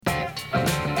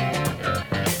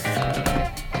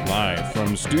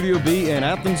From Studio B in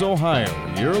Athens, Ohio,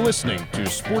 you're listening to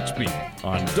Sports Beat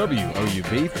on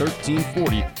WOUB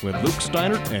 1340 with Luke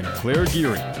Steiner and Claire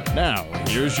Geary. Now,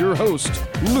 here's your host,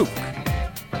 Luke.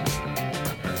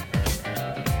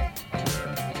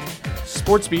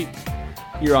 Sports Beat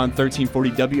here on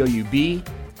 1340 WOUB.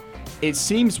 It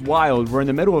seems wild. We're in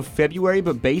the middle of February,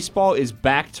 but baseball is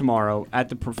back tomorrow at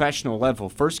the professional level.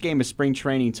 First game of spring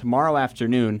training tomorrow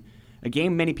afternoon. A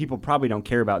game many people probably don't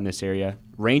care about in this area.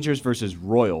 Rangers versus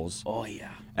Royals. Oh,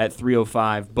 yeah. At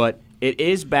 3:05. But it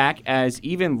is back, as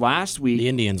even last week. The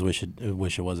Indians wish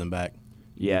it wasn't back.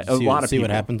 Yeah, a lot of see people.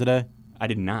 what happened today? I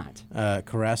did not.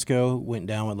 Carrasco went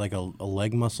down with like a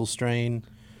leg muscle strain.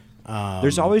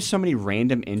 There's always so many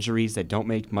random injuries that don't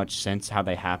make much sense how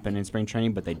they happen in spring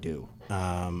training, but they do.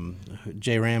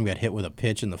 J. Ram got hit with a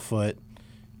pitch in the foot.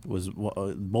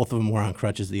 Both of them were on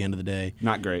crutches at the end of the day.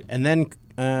 Not great. And then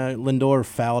Lindor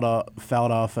fouled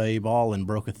off a ball and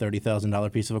broke a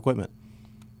 $30,000 piece of equipment.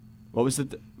 What was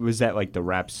it? Was that like the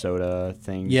Rapsoda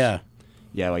thing? Yeah.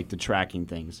 Yeah, like the tracking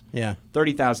things. Yeah.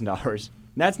 $30,000.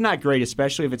 That's not great,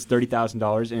 especially if it's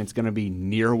 $30,000 and it's going to be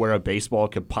near where a baseball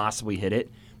could possibly hit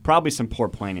it. Probably some poor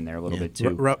planning there a little bit,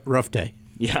 too. Rough day.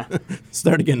 Yeah.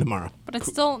 Start again tomorrow. But it's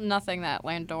still nothing that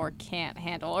Lindor can't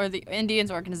handle, or the Indians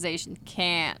organization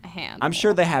can't handle. I'm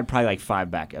sure they had probably like 5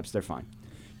 backups. They're fine.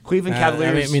 Cleveland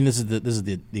Cavaliers. I mean, this is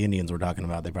the Indians we're talking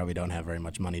about. They probably don't have very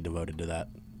much money devoted to that.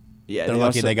 Yeah, they're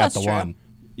lucky they got the true. one.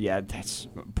 Yeah, that's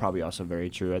probably also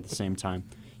very true at the same time.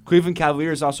 Cleveland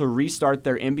Cavaliers also restart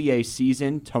their NBA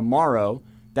season tomorrow.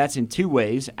 That's in 2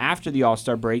 ways, after the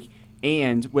All-Star break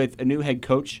and with a new head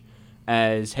coach,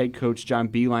 as head coach John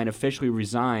Beilein officially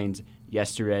resigned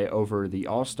yesterday over the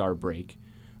All-Star break.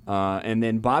 And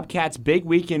then Bobcats, big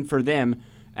weekend for them,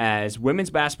 as women's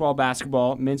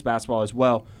basketball, men's basketball as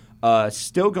well,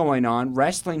 still going on.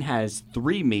 Wrestling has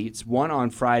 3 meets, 1 on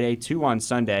Friday, 2 on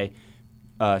Sunday.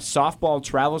 Softball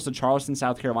travels to Charleston,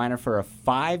 South Carolina for a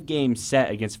 5-game set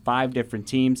against 5 different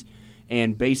teams.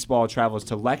 And baseball travels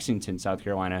to Lexington, South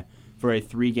Carolina for a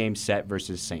 3-game set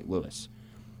versus St. Louis.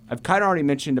 I've kind of already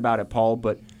mentioned about it, Paul,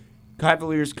 but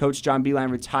Cavaliers coach John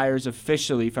Beilein retires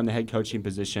officially from the head coaching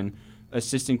position.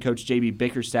 Assistant coach J.B.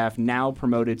 Bickerstaff now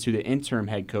promoted to the interim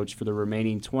head coach for the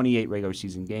remaining 28 regular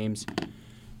season games.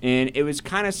 And it was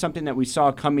kind of something that we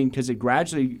saw coming because it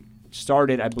gradually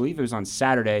started, I believe it was on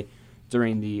Sunday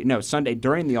during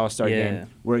the All-Star game,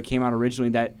 where it came out originally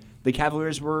that the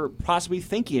Cavaliers were possibly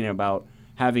thinking about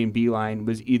having Beilein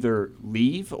was either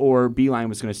leave or Beilein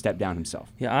was going to step down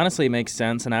himself. Yeah, honestly, it makes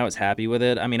sense, and I was happy with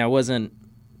it. I mean, I wasn't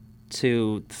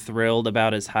too thrilled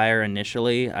about his hire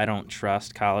initially. I don't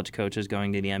trust college coaches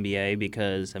going to the NBA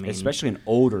because, I mean... Especially an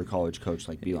older college coach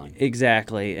like Beilein.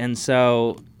 Exactly. And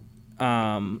so,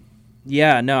 I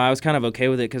was kind of okay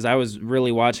with it because I was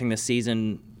really watching the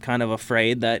season kind of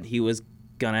afraid that he was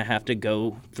going to have to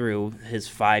go through his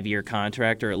 5-year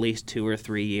contract or at least 2 or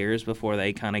 3 years before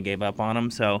they kind of gave up on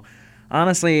him. So,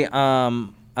 honestly,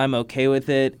 I'm okay with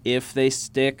it if they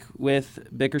stick with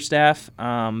Bickerstaff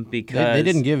because... They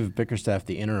didn't give Bickerstaff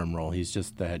the interim role. He's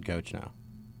just the head coach now.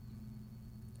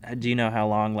 Do you know how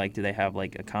long, do they have, a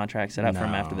contract set up for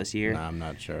him after this year? No, I'm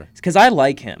not sure. Because I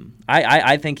like him.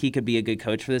 I think he could be a good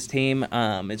coach for this team.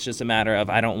 It's just a matter of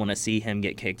I don't want to see him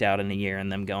get kicked out in a year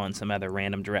and them go in some other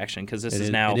random direction because this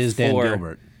is now It is Dan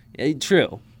Gilbert.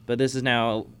 True, but this is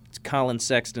now Colin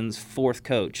Sexton's 4th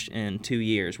coach in 2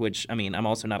 years, which, I mean, I'm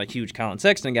also not a huge Colin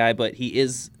Sexton guy, but he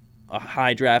is a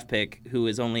high draft pick who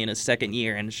is only in his 2nd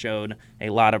year and showed a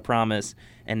lot of promise,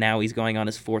 and now he's going on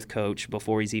his 4th coach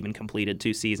before he's even completed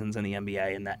 2 seasons in the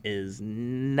NBA, and that is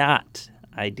not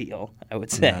ideal, I would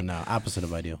say. No, opposite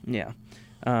of ideal. Yeah.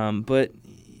 But,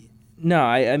 no,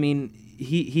 I mean,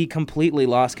 he completely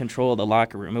lost control of the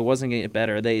locker room. It wasn't getting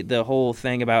better. The whole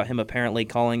thing about him apparently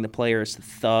calling the players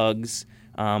thugs,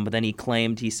 but then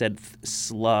he said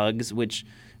slugs, which...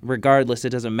 Regardless,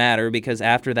 it doesn't matter because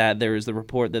after that there was the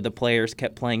report that the players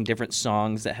kept playing different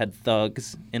songs that had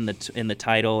thugs in the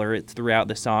title or throughout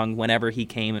the song whenever he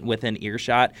came within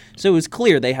earshot. So it was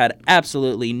clear they had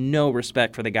absolutely no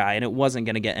respect for the guy, and it wasn't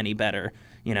going to get any better.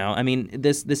 You know, I mean,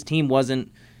 this team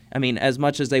wasn't. I mean, as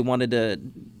much as they wanted to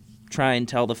try and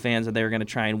tell the fans that they were going to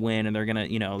try and win and they're going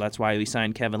to, that's why we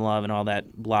signed Kevin Love and all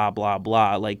that blah blah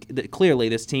blah. Clearly,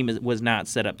 this team was not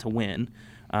set up to win.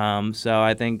 So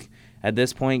I think. At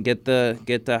this point, get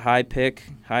the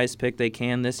highest pick they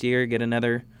can this year. Get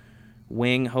another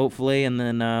wing, hopefully, and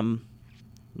then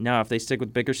if they stick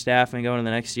with Bickerstaff and go into the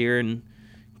next year and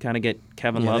kind of get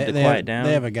Kevin Love to quiet down.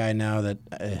 They have a guy now that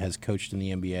has coached in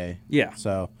the NBA. Yeah.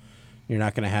 So you're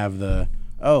not going to have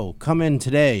come in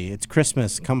today. It's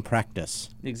Christmas. Come practice.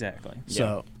 Exactly.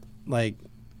 So,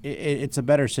 it's a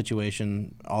better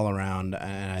situation all around,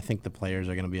 and I think the players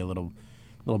are going to be a little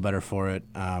better for it.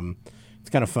 It's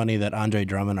kind of funny that Andre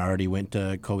Drummond already went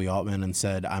to Kobe Altman and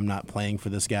said, "I'm not playing for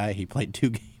this guy." He played 2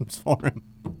 games for him.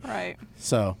 Right.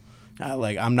 So,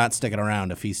 I'm not sticking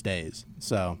around if he stays.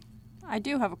 So, I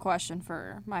do have a question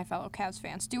for my fellow Cavs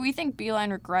fans. Do we think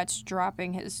Beilein regrets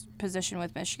dropping his position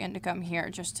with Michigan to come here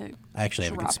just to I actually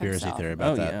have a drop conspiracy himself? theory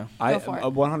about that. Yeah. Go for it.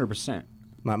 100%.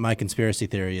 My conspiracy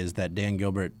theory is that Dan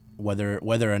Gilbert, whether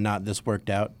or not this worked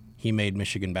out, he made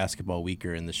Michigan basketball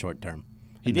weaker in the short term.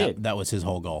 He And did. That was his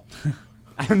whole goal.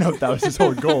 I don't know if that was his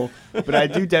whole goal, but I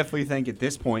do definitely think at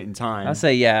this point in time. I'll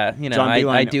say, yeah. John I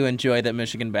Beilein- do enjoy that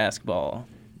Michigan basketball.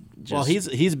 Well, he's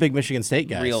a big Michigan State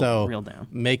guy, so real down.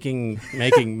 making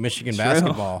Michigan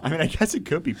basketball. I mean, I guess it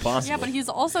could be possible. Yeah, but he's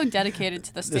also dedicated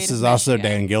to the state This of is also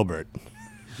Michigan. Dan Gilbert.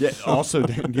 Yeah, also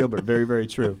Dan Gilbert. Very, very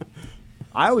true.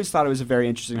 I always thought it was a very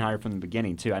interesting hire from the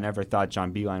beginning, too. I never thought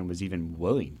John Beilein was even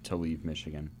willing to leave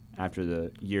Michigan after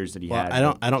the years that he Well,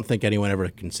 had. I don't think anyone ever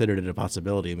considered it a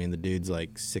possibility. I mean, the dude's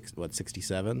like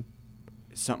 67.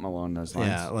 Something along those lines.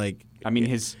 Yeah, like I mean,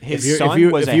 his if you're- son if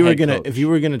you was if a you were head gonna coach. if you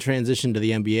were gonna transition to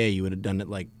the NBA, you would have done it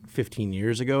like 15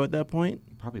 years ago at that point.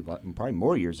 Probably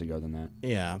more years ago than that.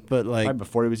 Yeah, but like Probably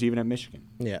before he was even at Michigan.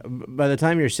 yeah, by the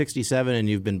time you're 67 and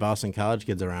you've been bossing college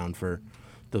kids around for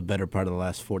the better part of the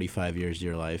last 45 years of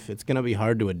your life, it's going to be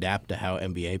hard to adapt to how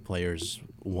NBA players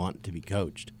want to be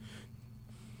coached.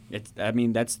 I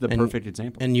mean, that's the perfect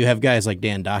example. And you have guys like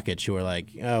Dan Dockich who are like,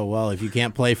 oh, well, if you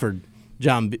can't play for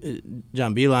John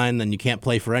Beilein, then you can't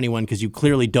play for anyone because you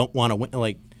clearly don't want to win.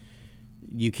 Like,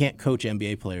 you can't coach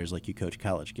NBA players like you coach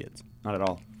college kids. Not at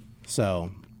all.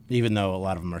 So even though a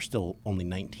lot of them are still only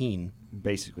 19,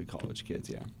 Basically college kids,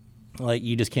 yeah. like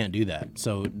you just can't do that.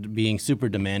 So being super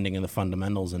demanding in the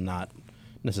fundamentals and not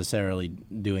necessarily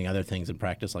doing other things in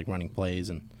practice like running plays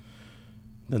and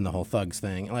then the whole thugs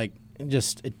thing, like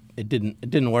it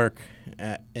didn't work.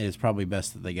 It is probably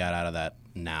best that they got out of that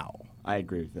now. I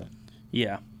agree with that.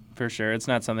 Yeah, for sure. It's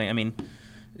not something. I mean,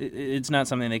 it's not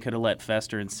something they could have let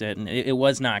fester and sit, and it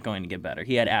was not going to get better.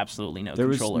 He had absolutely no There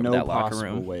was control over no that locker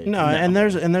possible room. way. No, and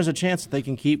there's a chance that they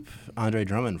can keep Andre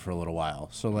Drummond for a little while.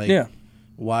 So like, Yeah.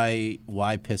 why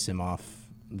piss him off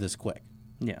this quick?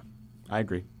 Yeah. I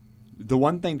agree. The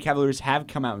one thing Cavaliers have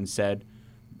come out and said,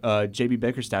 J.B.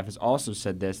 Bickerstaff has also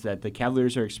said this, that the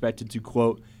Cavaliers are expected to,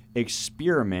 quote,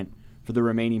 experiment for the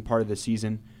remaining part of the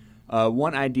season.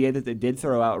 One idea that they did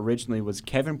throw out originally was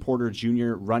Kevin Porter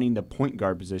Jr. running the point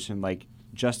guard position like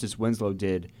Justice Winslow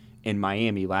did in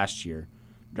Miami last year.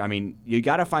 I mean, you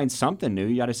got to find something new.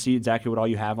 You got to see exactly what all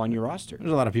you have on your roster.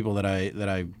 There's a lot of people that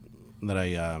I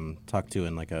talked to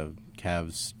in like a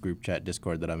Cavs group chat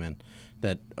Discord that I'm in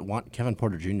that want Kevin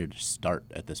Porter Jr. to start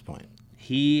at this point.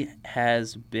 He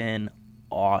has been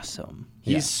awesome.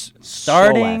 He's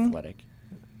Starting- so athletic.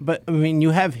 But I mean,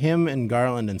 you have him and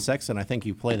Garland and Sexton. I think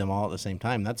you play them all at the same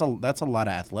time. That's a lot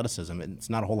of athleticism. It's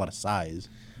not a whole lot of size.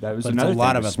 That was But it's another a lot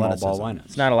thing of with small ball athleticism. lineups.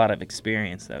 It's not a lot of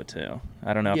experience, though, too.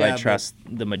 I don't know if Yeah, I but- trust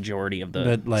the majority of the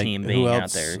But like, team being who out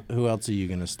else? there. Who else are you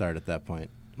going to start at that point?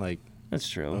 Like, That's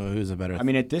true. who's a better? I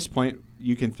mean, at this point,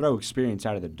 you can throw experience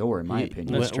out of the door, in my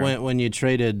opinion. That's true. when you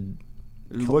traded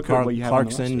Look at what you have on the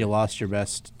Clarkson, roster. you lost your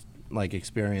best like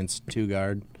experienced two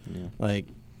guard. Yeah. Like,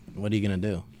 what are you going to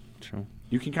do? True.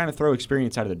 You can kind of throw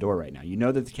experience out of the door right now. You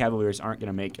know that the Cavaliers aren't going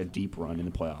to make a deep run in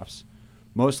the playoffs.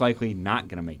 Most likely not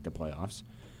going to make the playoffs.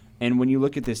 And when you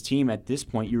look at this team at this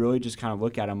point, you really just kind of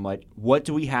look at them like, what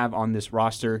do we have on this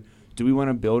roster? Do we want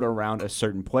to build around a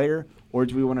certain player, or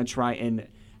do we want to try and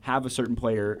have a certain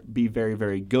player be very,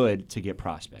 very good to get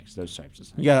prospects? Those types of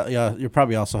things. Yeah. You're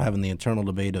probably also having the internal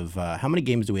debate of how many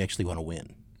games do we actually want to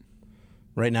win?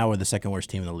 Right now, we're the second worst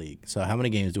team in the league. So how many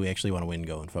games do we actually want to win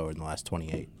going forward in the last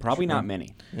 28? Probably not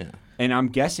many. Yeah. And I'm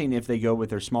guessing if they go with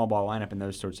their small ball lineup and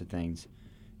those sorts of things,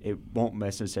 it won't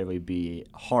necessarily be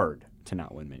hard to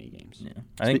not win many games. Yeah.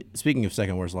 I think. Speaking of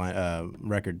second worst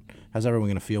record, how's everyone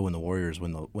going to feel when the Warriors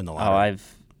win the Oh, lottery?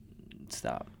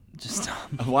 Stop. Just stop.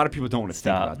 A lot of people don't want to think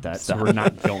Stop. about that, Stop. so we're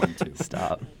not going to.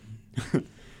 Stop.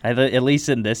 At least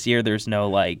in this year, there's no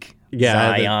like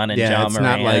Zion and John it's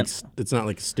Morant. it's not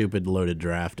like a stupid loaded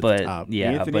draft at but the top.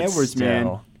 yeah, Anthony but Edwards, still.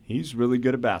 man, he's really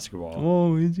good at basketball.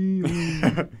 Oh, is he?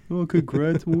 Oh,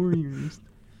 congrats, Warriors.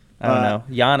 I don't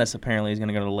know. Giannis apparently is going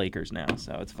to go to the Lakers now,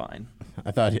 so it's fine.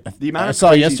 I thought The amount I of saw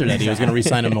crazy yesterday that things he was going to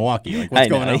resign in Milwaukee. Like, what's I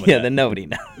know. going on with Yeah, that? then nobody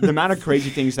knows. The amount of crazy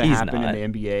things that He's happen not.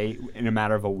 in the NBA in a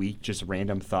matter of a week, just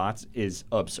random thoughts, is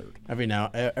absurd. Every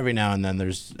now and then,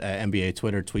 there's NBA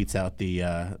Twitter tweets out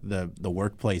the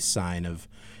workplace sign of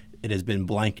it has been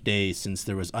blank days since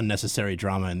there was unnecessary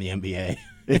drama in the NBA.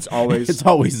 It's always it's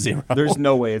always 0. There's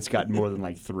no way it's gotten more than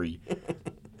like 3.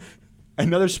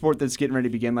 Another sport that's getting ready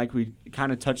to begin, like we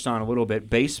kind of touched on a little bit,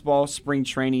 baseball spring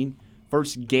training.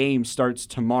 First game starts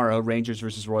tomorrow, Rangers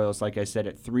versus Royals, like I said,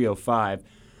 at 3:05.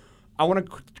 I want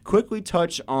to quickly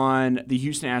touch on the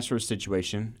Houston Astros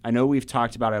situation. I know we've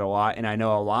talked about it a lot, and I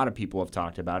know a lot of people have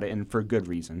talked about it, and for good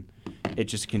reason. It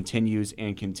just continues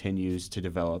and continues to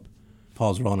develop.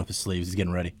 Paul's rolling up his sleeves. He's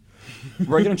getting ready.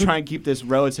 We're going to try and keep this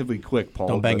relatively quick, Paul.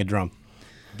 Don't bang a drum.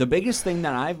 The biggest thing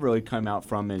that I've really come out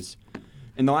from is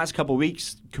in the last couple of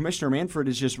weeks, Commissioner Manfred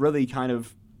has just really kind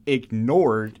of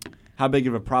ignored how big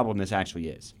of a problem this actually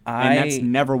is. And that's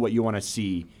never what you want to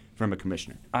see from a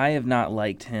commissioner. I have not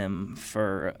liked him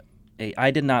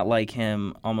I did not like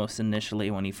him almost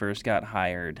initially when he first got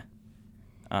hired.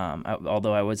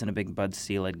 Although I wasn't a big Bud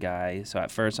Selig guy. So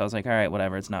at first I was like, all right,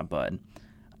 whatever, it's not Bud.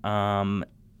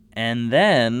 And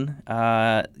then,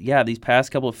 these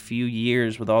past few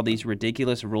years with all these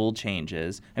ridiculous rule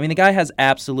changes. I mean, the guy has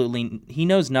he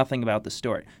knows nothing about the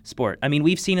sport. I mean,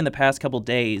 we've seen in the past couple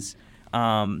days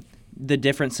the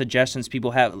different suggestions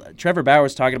people have. Trevor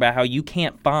Bauer's talking about how you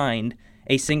can't find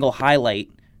a single highlight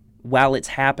while it's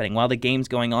happening, while the game's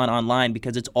going on online,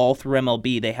 because it's all through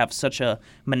MLB. They have such a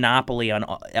monopoly on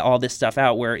all this stuff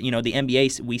out where, the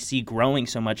NBA we see growing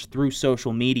so much through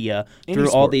social media,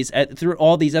 through all these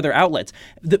other outlets.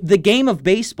 The game of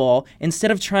baseball,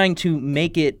 instead of trying to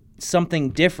make it something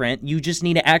different, you just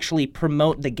need to actually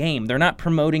promote the game. They're not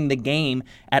promoting the game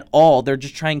at all. They're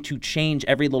just trying to change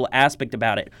every little aspect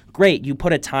about it. Great, you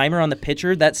put a timer on the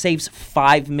pitcher, that saves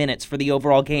 5 minutes for the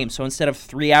overall game. So instead of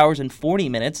 3 hours and 40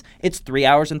 minutes, it's 3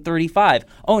 hours and 35.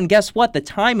 Oh, and guess what? The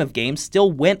time of game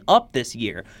still went up this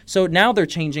year. So now they're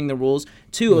changing the rules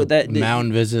too. The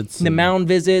mound visits. The mound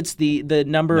visits, the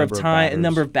number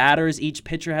of batters each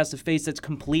pitcher has to face. That's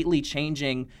completely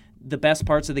changing the best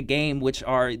parts of the game, which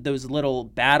are those little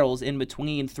battles in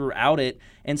between throughout it,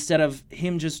 instead of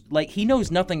him just, he knows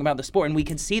nothing about the sport, and we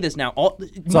can see this now.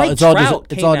 It's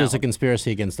all just a conspiracy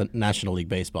against the National League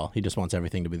Baseball. He just wants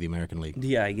everything to be the American League.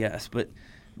 Yeah, I guess, but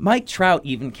Mike Trout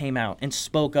even came out and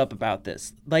spoke up about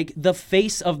this. The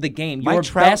face of the game, your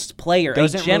best player,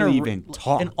 doesn't really even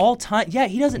talk. An all-time,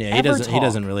 he doesn't ever talk. He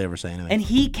doesn't really ever say anything. And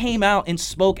he came out and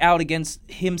spoke out against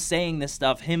him saying this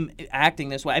stuff, him acting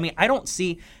this way. I mean, I don't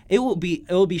see. It will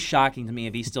be shocking to me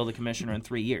if he's still the commissioner in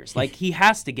 3 years. He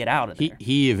has to get out of there.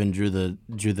 He even drew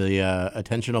the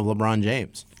attention of LeBron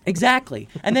James. Exactly,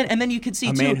 and then you could see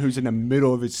a man who's in the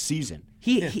middle of his season.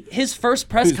 His first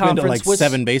press conference was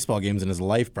 7 baseball games in his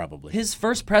life, probably. His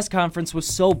first press conference was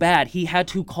so bad he had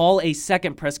to call a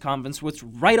second press conference, which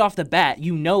right off the bat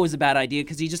is a bad idea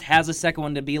because he just has a second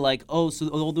one to be like, oh, so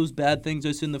all those bad things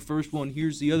I said in the first one,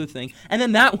 here's the other thing, and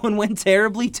then that one went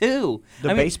terribly too.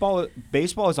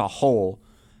 Baseball as a whole,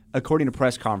 according to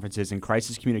press conferences and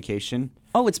crisis communication,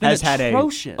 it's been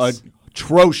atrocious. Had a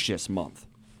atrocious month.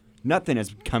 Nothing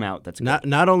has come out that's good.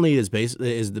 Not only is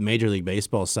the Major League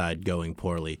Baseball side going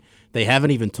poorly, they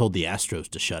haven't even told the Astros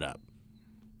to shut up.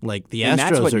 The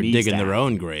Astros are digging their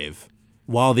own grave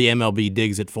while the MLB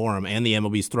digs it for them, and the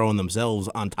MLB's throwing themselves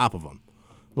on top of them.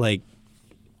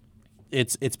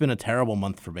 It's been a terrible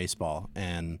month for baseball,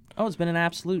 and it's been an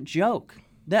absolute joke.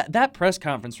 That press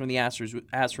conference from the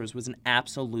Astros was an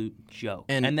absolute joke.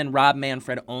 And then Rob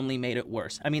Manfred only made it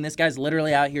worse. I mean, this guy's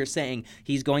literally out here saying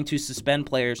he's going to suspend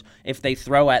players if they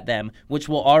throw at them, which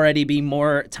will already be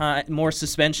more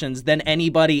suspensions than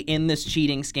anybody in this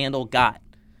cheating scandal got.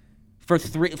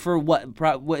 For what?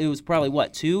 It was probably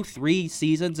 2-3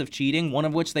 seasons of cheating, one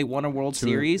of which they won a World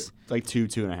Series.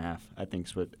 2.5, I think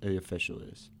is what the official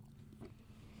is.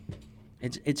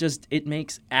 It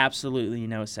makes absolutely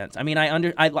no sense. I mean,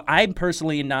 I'm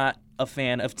personally not a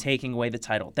fan of taking away the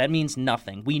title. That means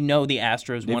nothing. We know the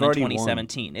Astros won in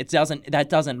 2017. That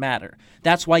doesn't matter.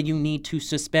 That's why you need to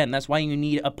suspend. That's why you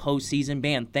need a postseason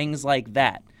ban. Things like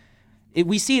that.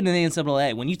 We see it in the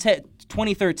NCAA. When you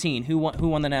 2013, who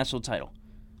won the national title?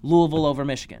 Louisville over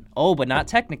Michigan. Oh, but not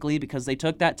technically because they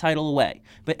took that title away.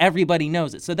 But everybody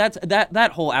knows it. So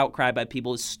that whole outcry by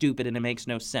people is stupid and it makes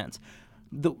no sense.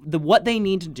 What they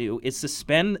need to do is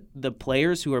suspend the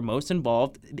players who are most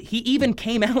involved. He even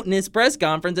came out in his press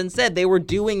conference and said they were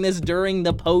doing this during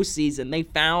the postseason. They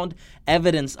found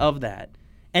evidence of that.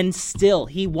 And still,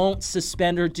 he won't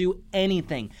suspend or do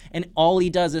anything. And all he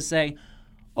does is say,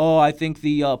 I think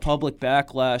the public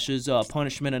backlash is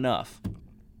punishment enough.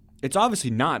 It's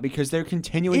obviously not because they're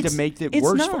continuing to make it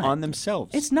worse on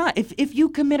themselves. It's not. If you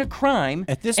commit a crime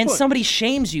and somebody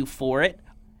shames you for it,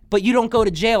 but you don't go to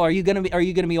jail. Are you gonna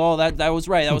be all that was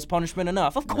right? That was punishment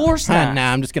enough? Of course not.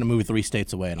 Nah, I'm just gonna move 3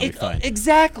 states away and I'll be fine.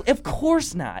 Exactly. Of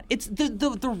course not. It's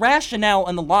the rationale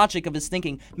and the logic of his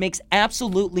thinking makes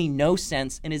absolutely no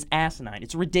sense and is asinine.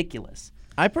 It's ridiculous.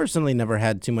 I personally never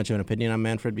had too much of an opinion on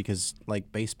Manfred because,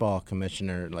 like, baseball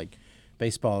commissioner, like,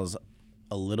 baseball is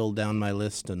a little down my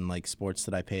list and, like, sports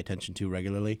that I pay attention to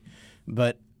regularly.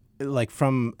 But, like,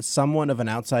 from somewhat of an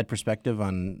outside perspective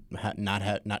on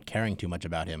not caring too much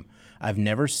about him, I've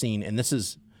never seen, and this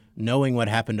is knowing what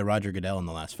happened to Roger Goodell in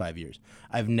the last 5 years,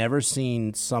 I've never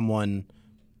seen someone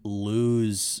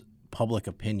lose public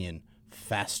opinion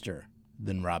faster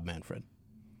than Rob Manfred.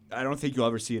 I don't think you'll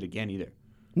ever see it again either.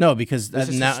 No, because This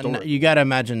is now historic. you got to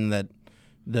imagine that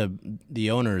the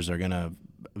owners are going to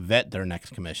vet their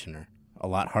next commissioner a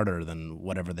lot harder than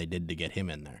whatever they did to get him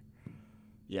in there.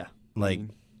 Yeah. Like,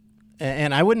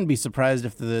 and I wouldn't be surprised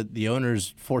if the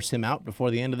owners force him out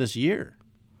before the end of this year.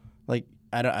 Like,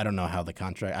 I don't know how the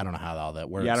contract. I don't know how all that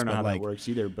works. Yeah, I don't know but, how like, that works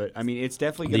either. But I mean, it's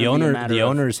definitely The going to be owner- a matter the of,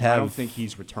 owners I don't have- think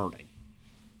he's returning.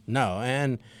 No,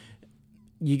 and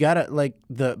you gotta, like,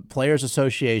 the Players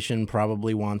Association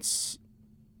probably wants,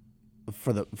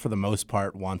 for the most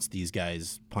part, wants these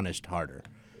guys punished harder.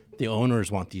 The owners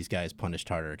want these guys punished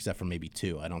harder, except for maybe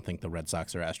 2. I don't think the Red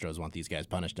Sox or Astros want these guys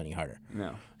punished any harder.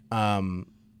 No.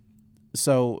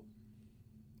 So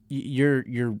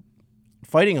you're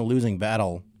fighting a losing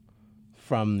battle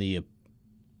from the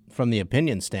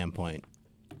opinion standpoint,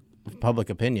 public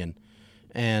opinion,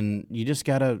 and you just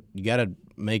gotta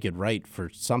make it right for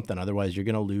something. Otherwise, you're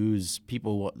gonna lose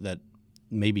people that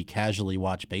maybe casually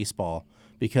watch baseball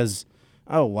because,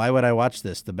 oh, why would I watch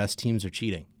this? The best teams are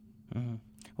cheating.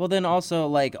 Well, then also,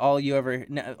 like,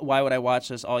 why would I watch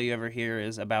this? All you ever hear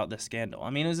is about the scandal.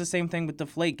 I mean, it was the same thing with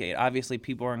Deflategate. Obviously,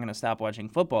 people aren't going to stop watching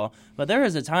football, but there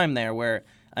was a time there where,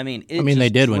 I mean, they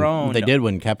did when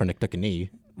Kaepernick took a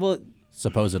knee, Well,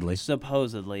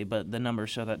 supposedly. but the numbers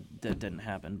show that didn't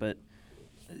happen. But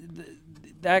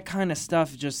that kind of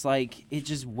stuff just, like, it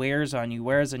just wears on you.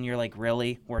 Whereas, and you're like,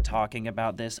 really? We're talking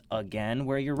about this again?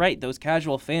 Where you're right. Those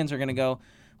casual fans are going to go,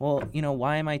 well,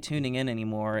 why am I tuning in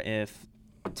anymore if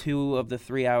 2 of the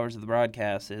 3 hours of the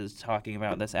broadcast is talking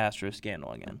about this Astros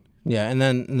scandal again? Yeah, and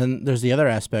then there's the other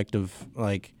aspect of,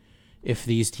 like, if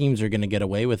these teams are going to get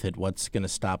away with it, what's going to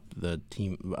stop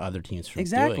other teams from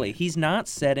Exactly. doing it? He's not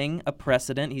setting a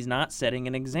precedent. He's not setting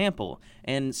an example.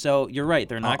 And so you're right.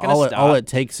 They're not going to stop. All it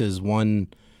takes is one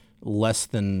less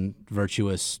than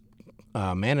virtuous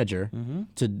manager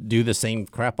to do the same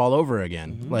crap all over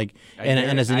again. Like,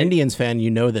 and as an Indians fan,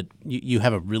 you know that you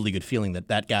have a really good feeling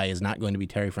that guy is not going to be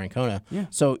Terry Francona. Yeah.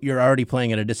 So you're already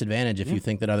playing at a disadvantage if you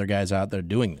think that other guys out there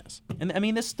doing this. And I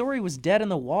mean, this story was dead in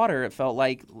the water, it felt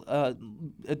like,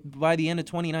 by the end of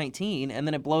 2019, and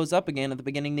then it blows up again at the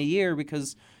beginning of the year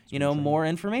because, more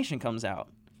information comes out.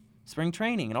 Spring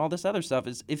training and all this other stuff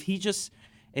is if he just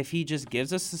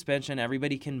gives a suspension,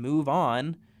 everybody can move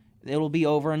on. It'll be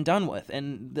over and done with.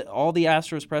 And all the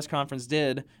Astros press conference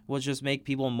did was just make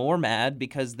people more mad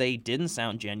because they didn't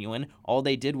sound genuine. All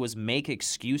they did was make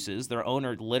excuses. Their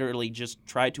owner literally just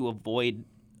tried to avoid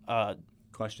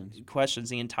questions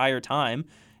the entire time.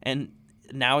 And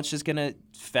now it's just going to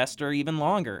fester even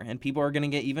longer, and people are going to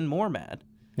get even more mad.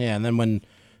 Yeah, and then when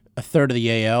a third of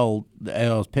the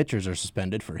AL's pitchers are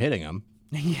suspended for hitting them.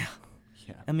 Yeah.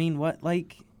 I mean, what,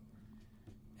 like...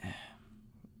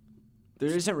 There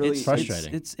isn't really... It's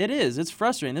frustrating. It's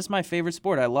frustrating. This is my favorite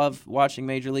sport. I love watching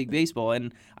Major League Baseball,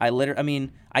 and I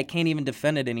can't even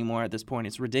defend it anymore at this point.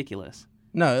 It's ridiculous.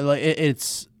 No, like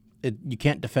you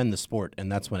can't defend the sport,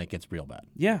 and that's when it gets real bad.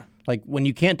 Yeah. Like when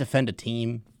you can't defend a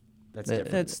team, That's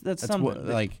different. That's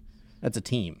something. That's a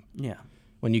team. Yeah.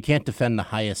 When you can't defend the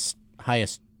highest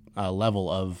level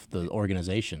of the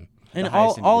organization. And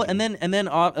highest and then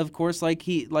of course,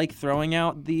 like throwing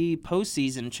out the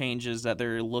postseason changes that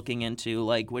they're looking into,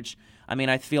 which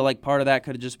I feel like part of that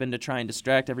could have just been to try and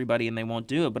distract everybody, and they won't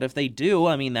do it. But if they do,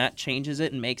 that changes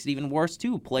it and makes it even worse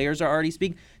too. Players are already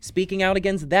speaking out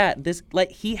against that.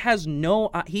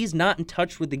 He's not in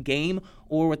touch with the game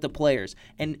or with the players,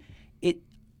 and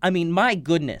my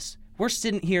goodness. We're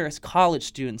sitting here as college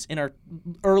students in our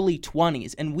early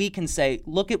 20s, and we can say,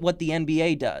 look at what the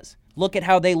NBA does. Look at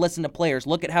how they listen to players.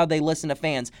 Look at how they listen to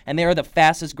fans. And they are the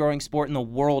fastest growing sport in the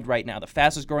world right now, the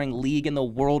fastest growing league in the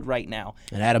world right now.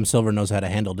 And Adam Silver knows how to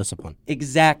handle discipline.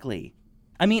 Exactly.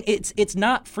 It's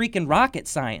not freaking rocket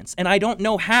science, and I don't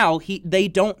know how they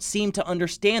don't seem to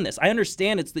understand this. I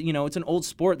understand it's an old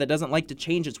sport that doesn't like to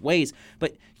change its ways,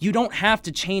 but you don't have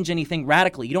to change anything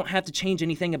radically. You don't have to change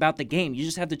anything about the game. You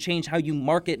just have to change how you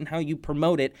market and how you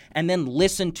promote it, and then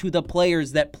listen to the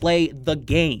players that play the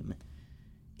game.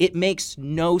 It makes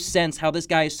no sense how this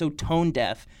guy is so tone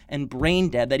deaf and brain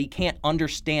dead that he can't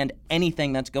understand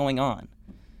anything that's going on.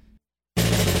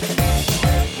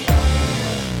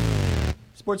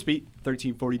 Sports Beat,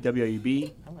 1340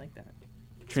 WUB. I like that.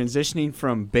 Transitioning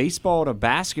from baseball to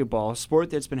basketball, a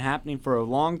sport that's been happening for a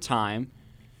long time,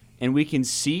 and we can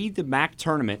see the MAC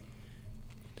tournament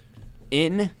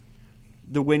in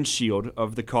the windshield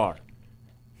of the car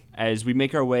as we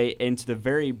make our way into the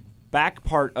very back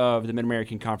part of the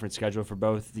Mid-American Conference schedule for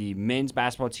both the men's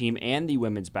basketball team and the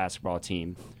women's basketball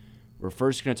team. We're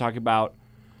first going to talk about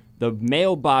the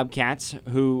male Bobcats,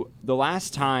 who the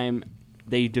last time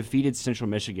they defeated Central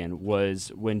Michigan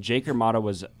was when Jake Armada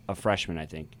was a freshman, I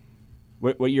think.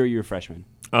 What year are you a freshman?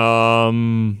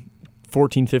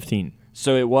 14-15.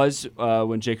 So it was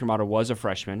when Jake Armada was a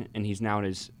freshman, and he's now in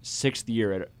his 6th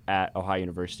year at Ohio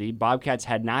University. Bobcats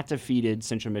had not defeated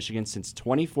Central Michigan since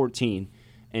 2014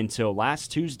 until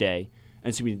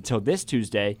until this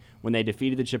Tuesday when they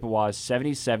defeated the Chippewas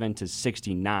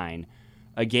 77-69.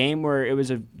 A game where it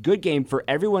was a good game for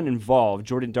everyone involved.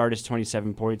 Jordan Dartis,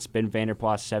 27 points. Ben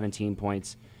Vanderplas, 17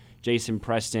 points. Jason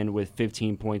Preston with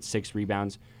 15.6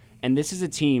 rebounds. And this is a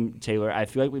team, Taylor, I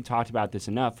feel like we've talked about this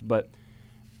enough, but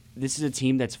this is a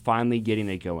team that's finally getting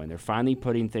it going. They're finally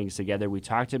putting things together. We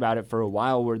talked about it for a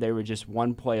while where they were just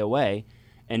one play away,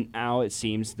 and now it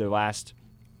seems the last,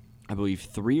 I believe,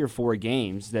 3 or 4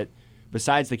 games that,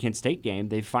 besides the Kent State game,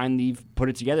 they finally put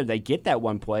it together. They get that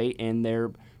one play, and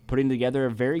they're putting together a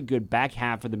very good back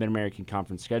half of the Mid-American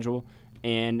Conference schedule,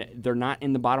 and they're not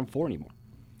in the bottom 4 anymore.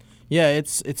 Yeah,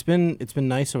 it's been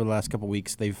nice over the last couple of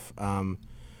weeks. They've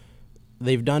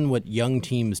done what young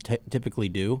teams typically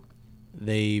do.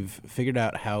 They've figured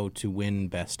out how to win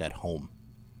best at home.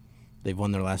 They've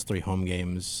won their last 3 home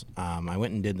games. I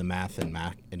went and did the math in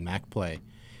MAC play.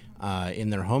 In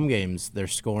their home games, they're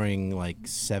scoring like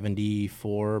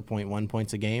 74.1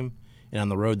 points a game, and on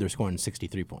the road they're scoring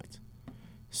 63 points.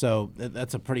 So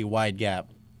that's a pretty wide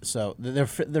gap. So they're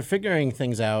figuring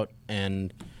things out,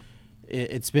 and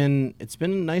it's been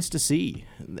nice to see.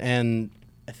 And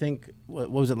I think what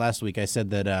was it last week? I said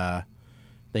that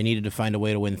they needed to find a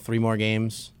way to win 3 more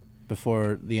games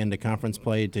before the end of conference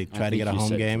play to try to get a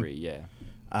home game. 3,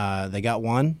 yeah. They got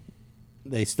 1.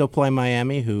 They still play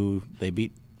Miami, who they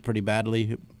beat pretty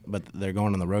badly, but they're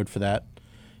going on the road for that.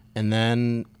 And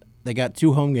then they got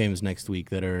 2 home games next week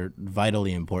that are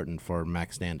vitally important for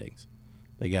MAC standings.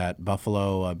 They got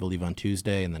Buffalo, I believe, on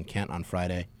Tuesday, and then Kent on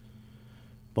Friday.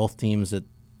 Both teams that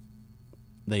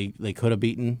they could have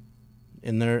beaten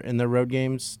in their road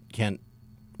games. Kent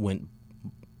went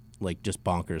like just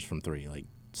bonkers from 3, like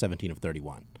 17 of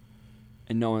 31.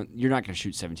 And you're not going to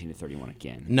shoot 17 of 31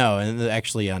 again. No, and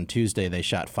actually on Tuesday they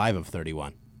shot 5 of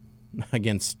 31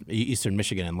 against Eastern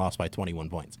Michigan and lost by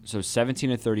 21 points. So 17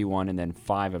 of 31 and then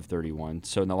 5 of 31.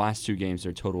 So in the last 2 games,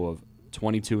 they're a total of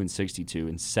 22 and 62,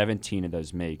 and 17 of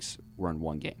those makes were in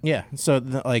 1 game. Yeah, so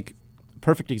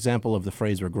perfect example of the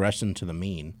phrase regression to the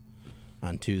mean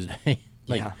on Tuesday.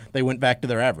 They went back to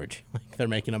their average. Like they're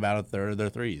making about a third of their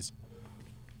threes.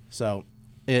 So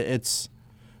it's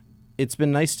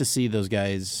been nice to see those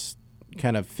guys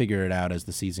kind of figure it out as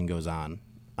the season goes on.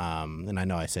 And I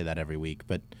know I say that every week,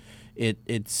 but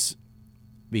it's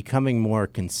becoming more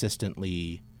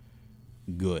consistently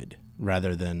good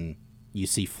rather than you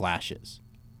see flashes.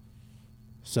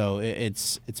 So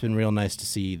it's been real nice to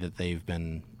see that they've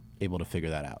been able to figure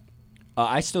that out.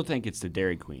 I still think it's the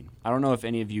Dairy Queen. I don't know if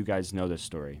any of you guys know this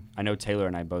story. I know Taylor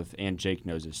and I both, and Jake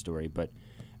knows this story, but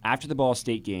after the Ball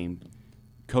State game,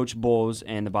 Coach Bowles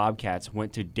and the Bobcats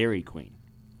went to Dairy Queen.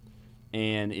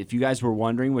 And if you guys were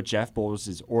wondering what Jeff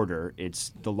Bowles' order,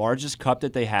 it's the largest cup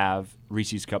that they have,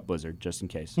 Reese's Cup Blizzard, just in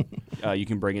case. You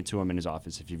can bring it to him in his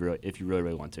office if you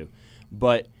really want to.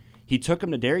 But he took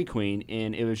him to Dairy Queen,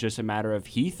 and it was just a matter of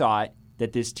he thought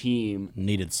that this team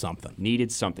needed something. He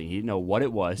didn't know what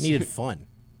it was. Needed fun.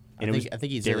 And I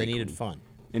think he said they needed fun.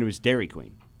 And it was Dairy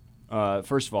Queen.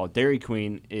 First of all, Dairy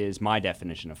Queen is my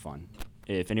definition of fun.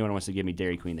 If anyone wants to give me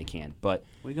Dairy Queen, they can. But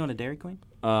We going to Dairy Queen?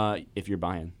 If you're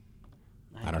buying.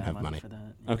 I don't have money for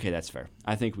that. Okay, that's fair.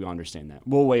 I think we understand that.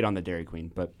 We'll wait on the Dairy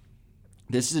Queen. But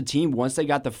this is a team, once they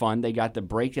got the fun, they got the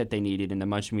break that they needed in the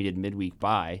much-needed midweek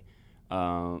bye.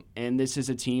 And this is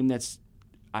a team that's,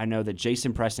 I know that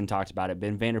Jason Preston talked about it,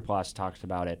 Ben Vanderplas talked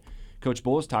about it, Coach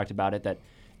Bowles talked about it, that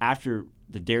after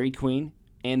the Dairy Queen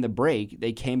and the break,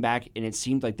 they came back and it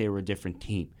seemed like they were a different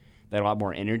team. They had a lot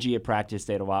more energy at practice.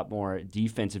 They had a lot more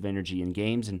defensive energy in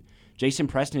games. And Jason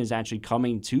Preston is actually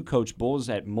coming to Coach Bowles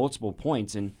at multiple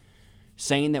points and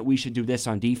saying that we should do this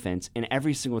on defense. And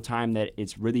every single time that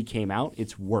it's really came out,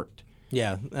 it's worked.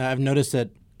 Yeah, I've noticed that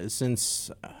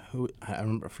since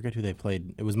I forget who they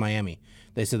played. It was Miami.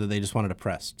 They said that they just wanted to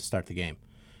press to start the game,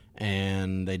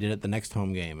 and they did it the next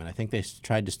home game. And I think they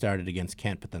tried to start it against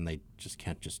Kent, but then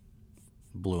Kent just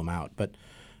blew them out. But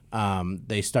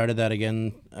they started that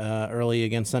again early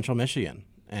against Central Michigan,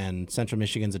 and Central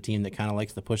Michigan's a team that kind of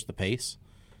likes to push the pace.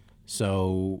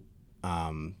 So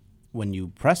when you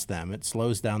press them, it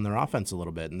slows down their offense a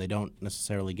little bit, and they don't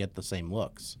necessarily get the same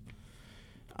looks.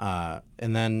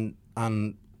 And then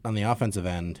on the offensive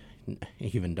end,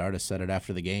 even Dardis said it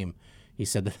after the game. He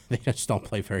said that they just don't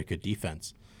play very good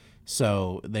defense.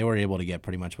 So they were able to get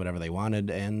pretty much whatever they wanted,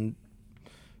 and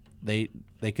they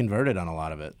converted on a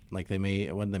lot of it. Like what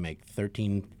did they make?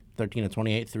 13 to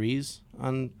 28 threes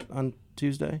on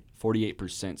Tuesday?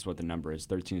 48% is what the number is.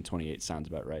 13 to 28 sounds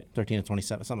about right. 13 to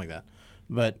 27, something like that.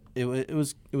 But it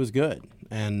was good.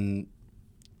 And,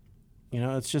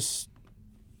 it's just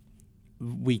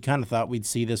we kind of thought we'd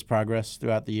see this progress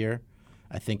throughout the year.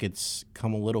 I think it's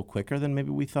come a little quicker than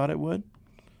maybe we thought it would.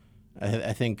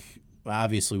 I think,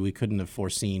 obviously, we couldn't have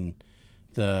foreseen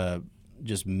the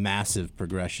just massive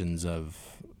progressions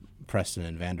of Preston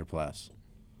and Vanderplas,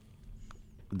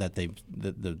 that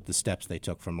the steps they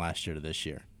took from last year to this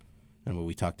year. And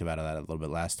we talked about that a little bit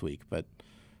last week. But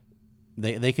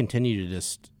they continue to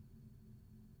just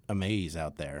amaze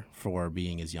out there for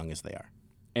being as young as they are.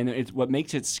 And what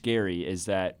makes it scary is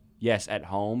that, yes, at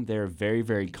home, they're very,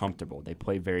 very comfortable. They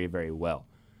play very, very well.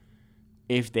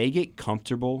 If they get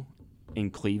comfortable in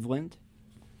Cleveland,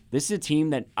 this is a team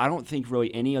that I don't think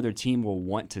really any other team will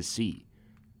want to see.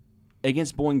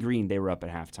 Against Bowling Green, they were up at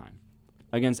halftime.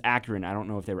 Against Akron, I don't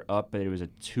know if they were up, but it was a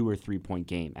 2 or 3 point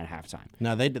game at halftime.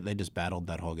 No, they just battled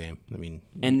that whole game. I mean,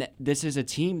 and this is a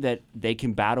team that they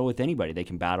can battle with anybody. They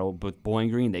can battle with Bowling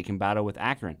Green. They can battle with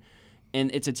Akron. And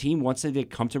it's a team, once they get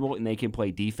comfortable and they can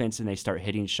play defense and they start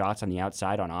hitting shots on the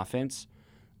outside on offense,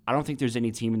 I don't think there's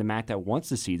any team in the MAC that wants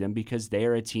to see them, because they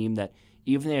are a team that,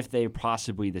 even if they're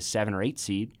possibly the 7 or 8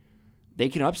 seed, they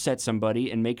can upset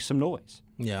somebody and make some noise.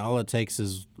 Yeah, all it takes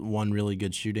is one really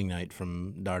good shooting night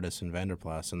from Dardis and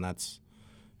Vanderplas, and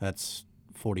that's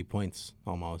 40 points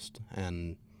almost.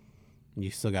 And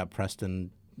you still got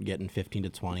Preston getting 15 to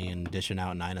 20 and dishing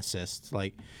out 9 assists.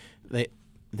 Like,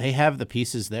 they have the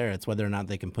pieces there. It's whether or not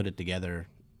they can put it together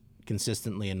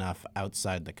consistently enough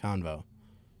outside the convo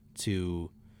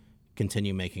to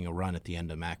continue making a run at the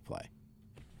end of MAC play.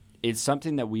 It's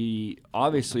something that we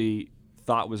obviously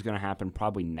thought was going to happen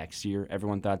probably next year.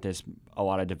 Everyone thought a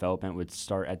lot of development would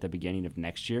start at the beginning of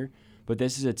next year. But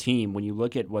this is a team, when you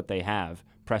look at what they have,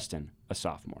 Preston, a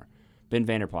sophomore. Ben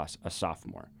Vanderplas, a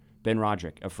sophomore. Ben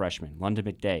Roderick, a freshman. London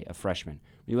McDay, a freshman.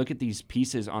 When you look at these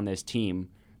pieces on this team,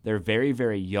 they're very,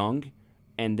 very young,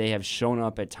 and they have shown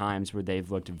up at times where they've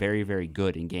looked very, very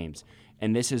good in games.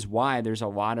 And this is why there's a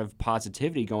lot of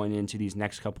positivity going into these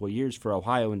next couple of years for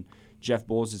Ohio and Jeff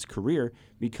Bowles' career,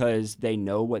 because they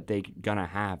know what they're going to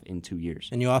have in 2 years.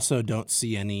 And you also don't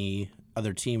see any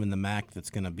other team in the MAC that's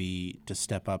going to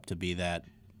step up to be that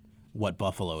what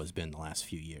Buffalo has been the last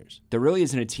few years. There really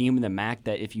isn't a team in the MAC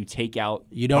that if you take out,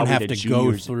 you don't have to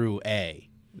go through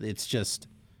A. It's just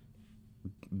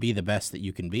be the best that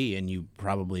you can be, and you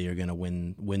probably are going to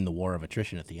win the war of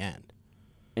attrition at the end.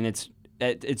 And it's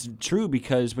true,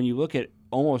 because when you look at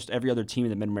almost every other team in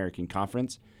the Mid-American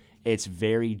Conference, it's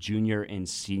very junior and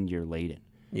senior laden.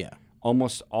 Yeah.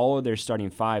 Almost all of their starting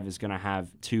 5 is going to have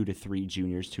 2 to 3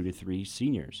 juniors, 2 to 3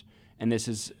 seniors. And this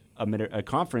is a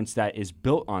conference that is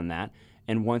built on that.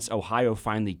 And once Ohio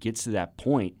finally gets to that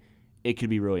point, it could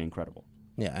be really incredible.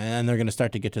 Yeah, and they're going to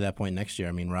start to get to that point next year.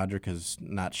 I mean, Roderick has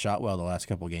not shot well the last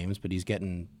couple of games, but he's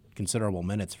getting considerable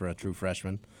minutes for a true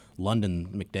freshman. London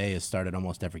McDay has started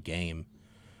almost every game.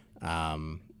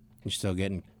 You're still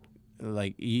getting,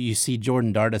 like, you see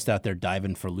Jordan Dardis out there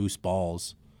diving for loose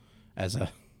balls, as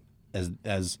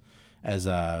Sylvester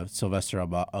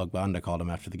Ogbanda called him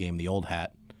after the game, the old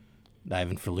hat,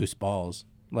 diving for loose balls.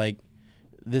 Like,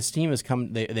 this team has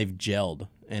come, they've gelled,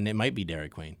 and it might be Dairy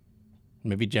Queen.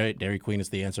 Maybe Dairy Queen is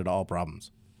the answer to all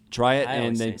problems. Try it, I and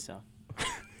always then say so.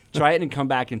 try it and come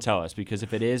back and tell us, because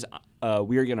if it is,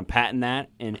 we are going to patent that,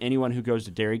 and anyone who goes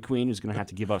to Dairy Queen is going to have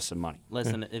to give us some money.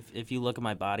 Listen, if you look at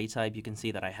my body type, you can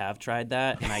see that I have tried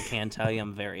that, and I can tell you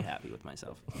I'm very happy with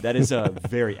myself. That is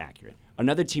very accurate.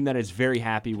 Another team that is very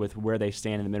happy with where they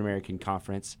stand in the Mid-American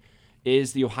Conference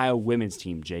is the Ohio women's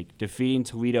team, Jake, defeating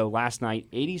Toledo last night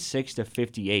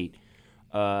 86-58.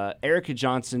 Erica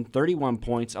Johnson, 31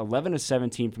 points, 11 of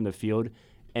 17 from the field,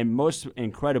 and most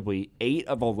incredibly, 8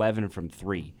 of 11 from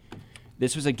 3.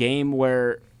 This was a game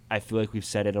where I feel like we've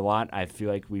said it a lot. I feel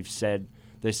like we've said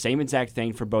the same exact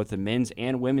thing for both the men's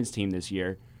and women's team this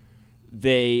year.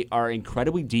 They are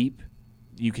incredibly deep.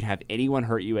 You can have anyone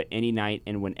hurt you at any night,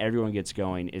 and when everyone gets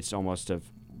going, it's almost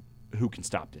of who can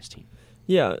stop this team.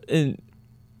 Yeah, and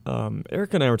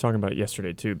Erica and I were talking about it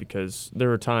yesterday too, because there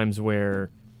were times where,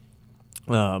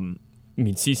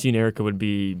 Cece and Erica would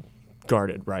be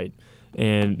guarded, right?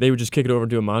 And they would just kick it over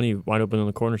to Amani wide open in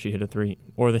the corner. She'd hit a three.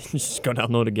 Or they just go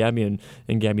down low to Gabby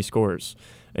and Gabby scores.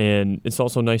 And it's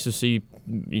also nice to see,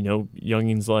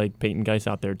 youngins like Peyton Geis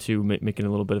out there too, making a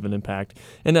little bit of an impact.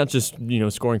 And not just,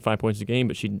 scoring 5 points a game,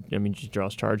 but she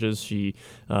draws charges. She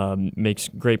makes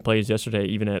great plays yesterday,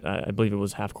 even at, I believe it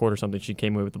was half court or something. She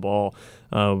came away with the ball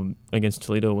against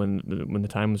Toledo when the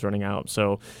time was running out.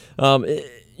 So,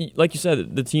 like you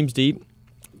said, the team's deep.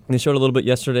 They showed a little bit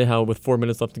yesterday how with 4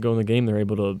 minutes left to go in the game, they're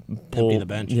able to pull,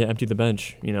 empty the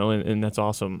bench, and that's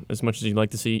awesome. As much as you'd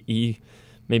like to see E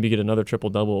maybe get another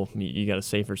triple-double, you got to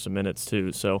save her some minutes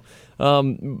too. So,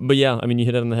 but yeah, you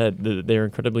hit it on the head. They're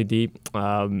incredibly deep.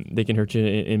 They can hurt you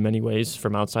in many ways,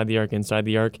 from outside the arc, inside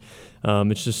the arc.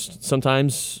 It's just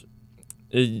sometimes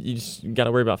you just got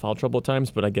to worry about foul trouble at times,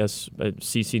 but I guess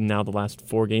CC now the last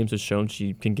 4 games has shown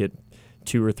she can get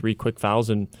 2 or 3 quick fouls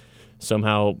and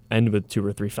somehow end with 2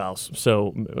 or 3 fouls.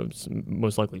 So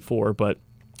most likely 4, but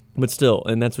still,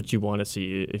 and that's what you want to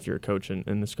see if you're a coach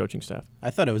and this coaching staff.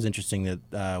 I thought it was interesting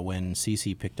that when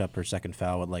Cece picked up her second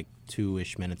foul with like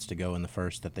 2-ish minutes to go in the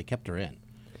first, that they kept her in.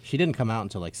 She didn't come out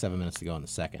until like 7 minutes to go in the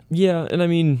second. Yeah, and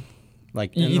in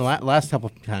the last couple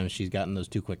of times she's gotten those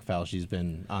 2 quick fouls, she's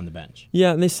been on the bench.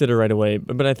 Yeah, and they sit her right away.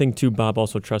 But I think too, Bob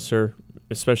also trusts her,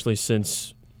 especially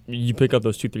since you pick up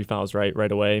those 2-3 fouls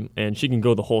right away, and she can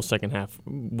go the whole second half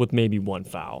with maybe 1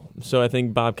 foul. So I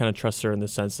think Bob kind of trusts her in the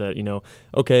sense that,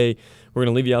 okay, we're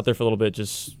going to leave you out there for a little bit.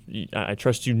 Just I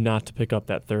trust you not to pick up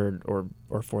that 3rd or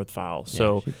 4th foul. Yeah,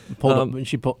 so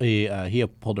he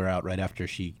pulled her out right after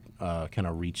she kind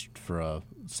of reached for a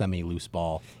semi-loose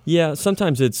ball. Yeah,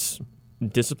 sometimes it's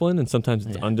discipline and sometimes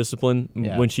it's undisciplined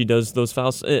when she does those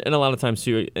fouls. And a lot of times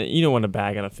too, you don't want to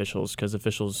bag on officials because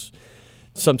officials –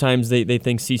 sometimes they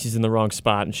think Cece's in the wrong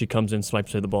spot and she comes in,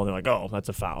 swipes to the ball, and they're like, oh, that's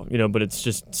a foul. But it's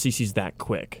just Cece's that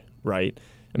quick, right?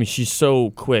 She's so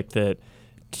quick that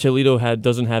Toledo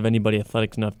doesn't have anybody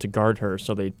athletic enough to guard her,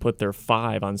 so they put their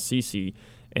 5 on Cece,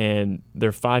 and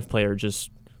their 5 player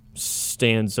just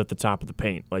stands at the top of the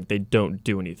paint. Like, they don't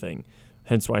do anything.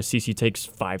 Hence why Cece takes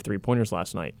 5 3-pointers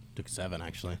last night. Took 7,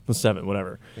 actually. 7,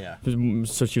 whatever. Yeah.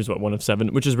 So she was, 1 of 7,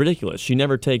 which is ridiculous. She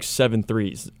never takes 7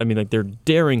 threes. They're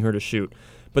daring her to shoot,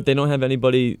 but they don't have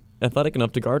anybody athletic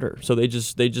enough to guard her. So they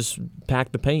just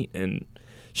pack the paint, and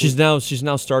she's now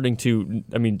starting to.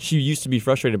 She used to be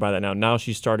frustrated by that. Now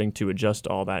she's starting to adjust to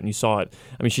all that, and you saw it.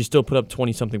 she still put up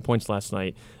 20-something points last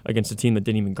night against a team that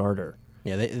didn't even guard her.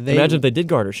 Yeah, imagine if they did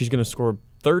guard her. She's going to score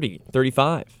 30,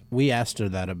 35. We asked her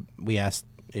that. We asked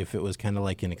if it was kind of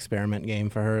like an experiment game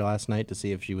for her last night to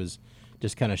see if she was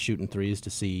just kind of shooting threes to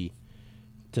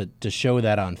show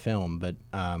that on film. But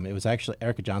it was actually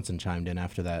Erica Johnson chimed in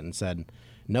after that and said,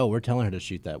 no, we're telling her to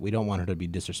shoot that. We don't want her to be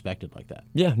disrespected like that.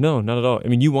 Yeah, no, not at all.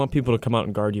 You want people to come out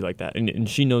and guard you like that. And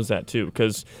she knows that too,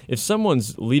 because if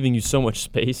someone's leaving you so much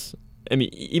space,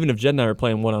 even if Jed and I are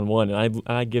playing one-on-one and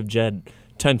I give Jed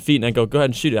 10 feet and I go ahead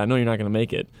and shoot it, I know you're not going to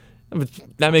make it.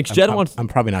 That makes Jed want. I'm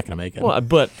probably not going to make it. Well,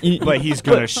 but he's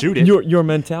going to shoot it. Your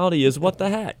mentality is what the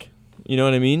heck, you know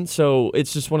what I mean? So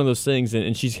it's just one of those things,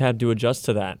 and she's had to adjust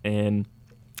to that, and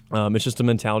it's just a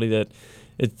mentality that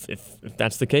if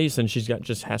that's the case, then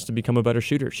just has to become a better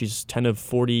shooter. She's 10 of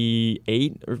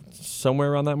 48 or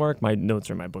somewhere around that mark. My notes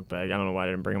are in my book bag. I don't know why I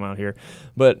didn't bring them out here,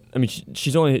 but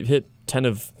she's only hit 10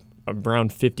 of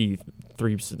around 50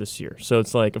 threes this year. So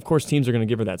it's like, of course, teams are going to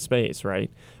give her that space,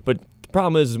 right? But the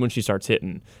problem is when she starts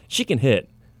hitting, she can hit.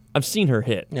 I've seen her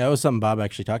hit. Yeah, that was something Bob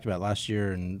actually talked about last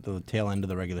year, and the tail end of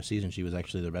the regular season, she was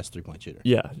actually the best 3-point shooter.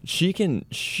 Yeah, she can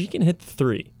hit the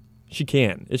 3. She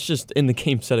can. It's just in the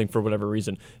game setting for whatever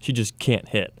reason, she just can't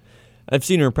hit. I've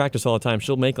seen her in practice all the time.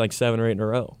 She'll make like 7 or 8 in a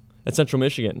row. At Central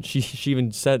Michigan, she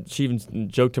even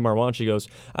joked to Marwan. She goes,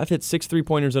 "I've hit 6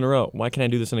 3-pointers in a row. Why can't I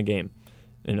do this in a game?"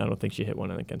 And I don't think she hit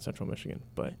one against Central Michigan,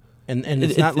 but and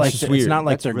it's not like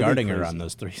they're really guarding her on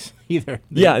those threes either.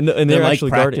 And they're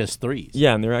actually practice guarding 3s.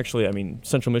 Yeah, and they're actually.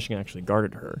 Central Michigan actually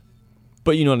guarded her,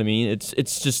 but you know what I mean.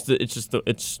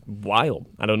 It's wild.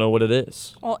 I don't know what it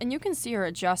is. Well, and you can see her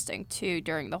adjusting too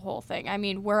during the whole thing.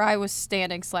 Where I was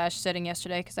standing / sitting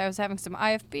yesterday because I was having some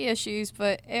IFB issues,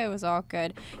 but it was all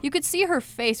good. You could see her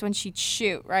face when she'd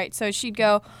shoot, right? So she'd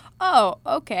go, oh,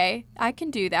 okay, I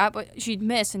can do that. But she'd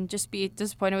miss and just be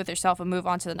disappointed with herself and move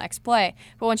on to the next play.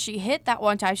 But when she hit that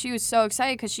one time, she was so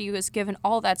excited because she was given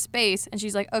all that space. And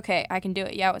she's like, okay, I can do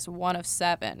it. Yeah, it was 1 of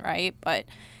 7, right? But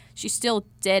she still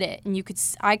did it. And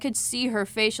I could see her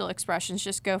facial expressions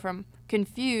just go from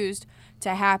confused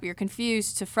to happy or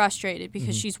confused to frustrated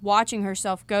because she's watching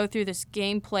herself go through this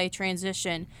gameplay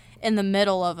transition in the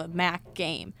middle of a MAC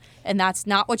game. And that's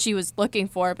not what she was looking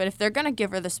for. But if they're going to give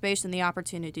her the space and the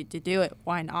opportunity to do it,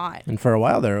 why not? And for a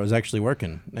while there, it was actually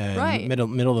working. And Right.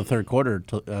 Middle of the third quarter,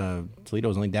 Toledo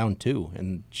was only down 2,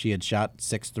 and she had shot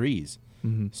 6 threes.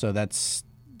 So that's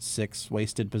 6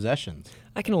 wasted possessions.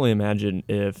 I can only imagine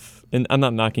if, and I'm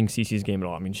not knocking Cece's game at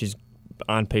all. I mean, she's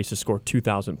on pace to score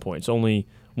 2,000 points. Only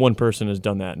one person has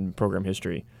done that in program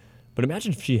history. But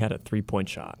imagine if she had a 3-point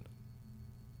shot,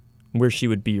 where she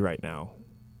would be right now.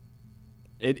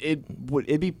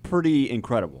 It'd be pretty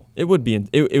incredible. It would be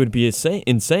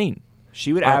insane.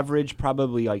 She would average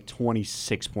probably like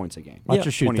 26 points a game. Watch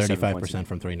her shoot 27 points a 35% game.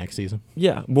 from 3 next season.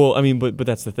 Yeah, well, I mean, but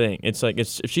that's the thing. It's like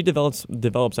if she develops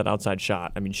that outside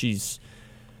shot. I mean, she's.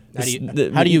 How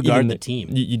do you guard the team?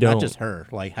 You don't. Not just her.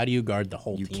 Like, how do you guard the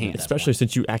whole team? can't. at that Especially point?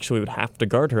 since you actually would have to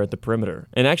guard her at the perimeter.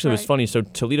 And actually, it was Right. funny. So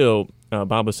Toledo,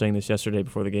 Bob was saying this yesterday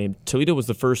before the game. Toledo was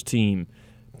the first team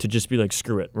to just be like,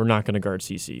 screw it, we're not going to guard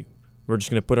Cece. We're just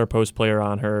going to put our post player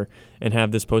on her and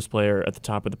have this post player at the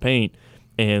top of the paint.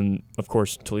 And of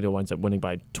course, Toledo winds up winning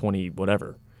by 20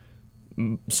 whatever.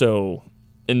 So,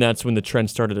 and that's when the trend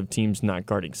started of teams not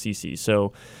guarding Cece.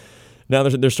 So now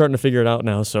they're starting to figure it out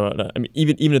now. So I mean,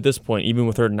 even at this point, even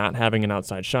with her not having an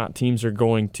outside shot, teams are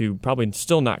going to probably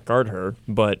still not guard her.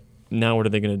 But now what are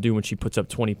they going to do when she puts up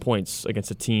 20 points against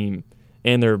a team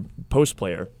and their post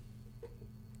player?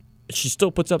 She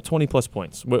still puts up 20 plus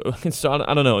points. So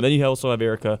I don't know. And then you also have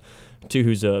Erica, too,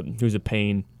 who's a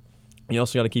pain. You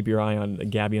also got to keep your eye on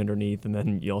Gabby underneath, and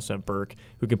then you also have Burke,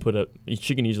 who can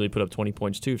she can easily put up 20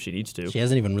 points too if she needs to. She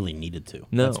hasn't even really needed to.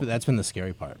 No. That's been the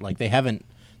scary part. Like,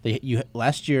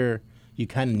 last year you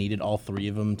kind of needed all 3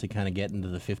 of them to kind of get into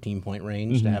the 15-point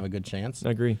range to have a good chance. I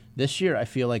agree. This year I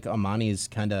feel like Amani's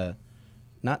kind of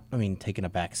taking a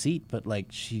back seat, but like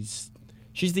she's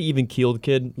the even-keeled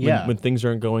kid. Yeah. When things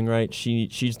aren't going right,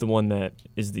 she's the one that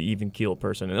is the even-keeled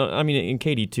person. And I mean, and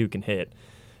Katie too can hit.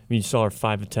 I mean, you saw her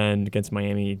 5 of 10 against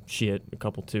Miami. She hit a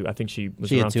couple too. I think she was.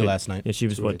 She hit around 2 last night. Yeah, she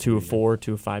was 2 what of 2 of 3, 4,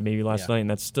 2 of 5 maybe last Yeah. night, and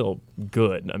that's still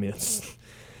good. I mean, it's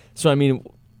so. I mean,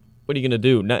 what are you gonna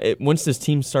do now? Once this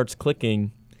team starts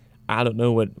clicking, I don't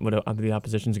know what the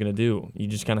opposition's gonna do. You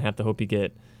just kind of have to hope you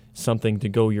get something to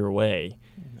go your way.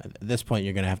 At this point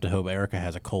you're going to have to hope Erica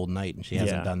has a cold night, and she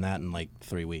hasn't Yeah. done that in like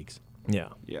 3 weeks. Yeah.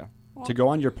 Yeah. To go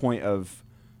on your point of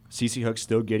Cece Hook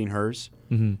still getting hers,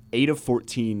 8 of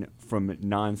 14 from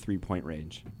non-3-point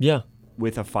range Yeah.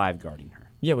 with a 5 guarding her.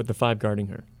 Yeah, with the 5 guarding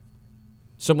her.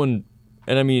 Someone,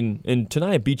 and I mean, and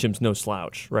Tanaya Beecham's no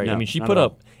slouch, right? I No, mean, she not put at all.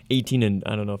 up 18 and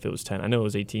I don't know if it was 10. I know it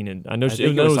was 18 and I know think it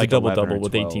it was was a like double-double 11 or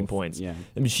with 18 12. points. Yeah.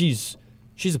 I mean, she's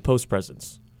a post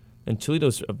presence. And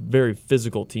Toledo's a very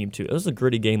physical team, too. It was a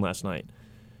gritty game last night.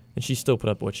 And she still put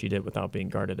up what she did without being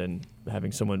guarded and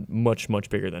having someone much,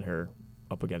 much bigger than her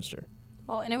up against her.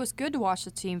 Well, and it was good to watch the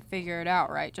team figure it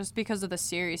out, right? Just because of the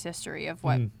series history of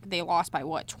what they lost by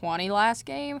 20 last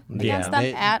game against them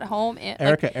They- at home.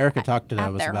 Erica talked to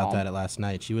at us their about home. that last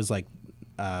night. She was like,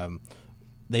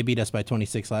 they beat us by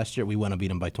 26 last year. We want to beat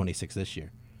them by 26 this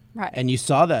year. Right. And you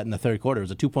saw that in the third quarter. It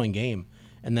was a 2-point game.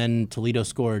 And then Toledo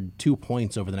scored 2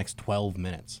 points over the next 12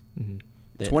 minutes.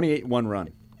 28-1 run.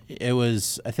 It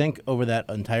was, I think, over that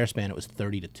entire span, it was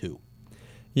 30-2.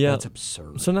 Yeah. That's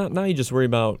absurd. So now you just worry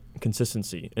about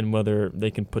consistency and whether they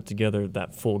can put together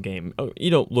that full game. Oh, you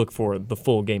don't look for the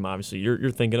full game, obviously.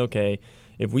 You're thinking, okay,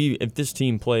 if this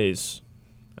team plays,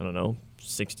 I don't know,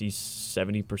 60,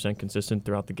 70% consistent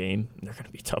throughout the game, they're going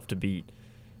to be tough to beat.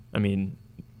 I mean,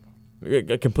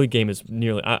 a complete game is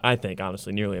nearly, I think,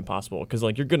 honestly, nearly impossible because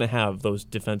like you're going to have those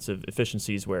defensive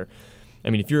efficiencies where,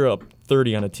 I mean, if you're up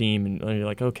 30 on a team and you're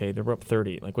like, okay, they're up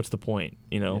 30, like what's the point,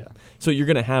 you know? Yeah. So you're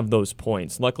going to have those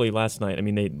points. Luckily, last night, I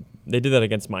mean, they did that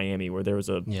against Miami where there was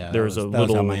a Yeah, there that was a was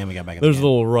little how Miami got back in there the was a game.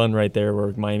 little run right there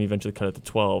where Miami eventually cut it to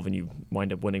 12 and you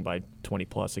wind up winning by 20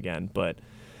 plus again. But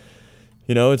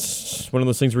you know, it's one of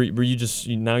those things where you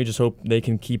just hope they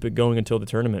can keep it going until the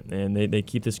tournament and they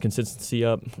keep this consistency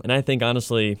up. And I think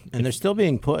honestly, And they're still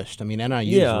being pushed. I mean, NIU's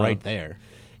Yeah. right there.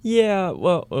 yeah,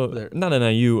 well, not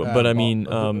NIU, but I mean,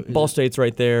 Ball State's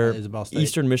right there. Is it Ball State?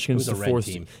 Eastern Michigan's Who's the a red fourth.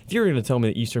 team? If you were going to tell me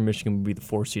that Eastern Michigan would be the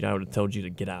 4th seed, I would have told you to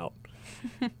get out.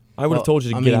 I would have told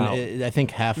you to get out. I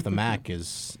think half the MAC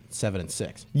is 7 and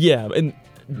 6. Yeah, and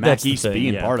MAC that's the East thing,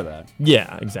 being yeah. part of that.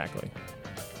 Yeah, exactly.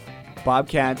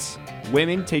 Bobcats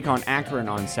women take on Akron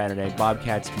on Saturday.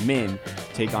 Bobcats men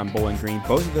take on Bowling Green.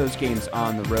 Both of those games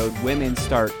on the road. Women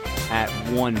start at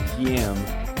 1 p.m.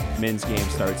 Men's game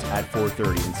starts at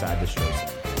 4:30 inside the Stroh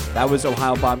Center. That was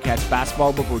Ohio Bobcats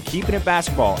basketball, but we're keeping it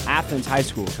basketball. Athens High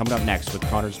School coming up next with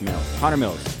Connor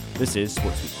Mills. This is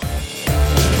Sports Week.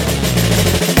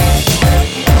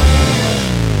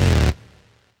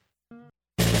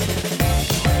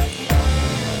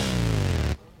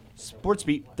 Sports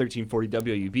Beat 1340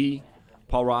 WUB.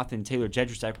 Paul Roth and Taylor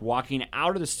Jedrzejczyk walking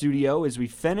out of the studio as we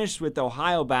finish with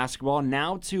Ohio basketball.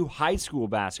 Now to high school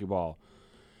basketball.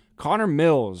 Connor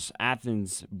Mills,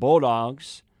 Athens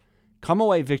Bulldogs, come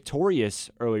away victorious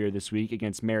earlier this week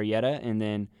against Marietta, and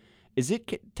then is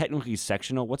it technically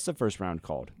sectional? What's the first round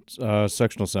called?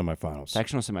 Sectional semifinals.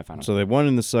 Sectional semifinals. So they won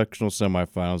in the sectional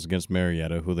semifinals against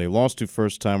Marietta, who they lost to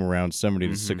first time around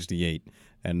 70-68,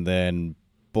 and then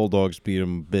Bulldogs beat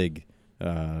them big.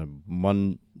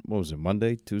 What was it,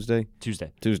 Monday? Tuesday?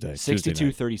 Tuesday.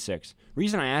 62-36.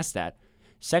 Reason I asked that,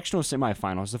 sectional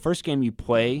semifinals, the first game you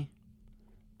play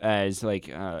as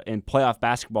in playoff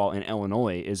basketball in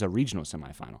Illinois is a regional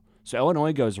semifinal. So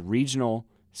Illinois goes regional,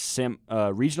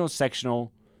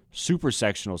 sectional, super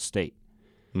sectional, state.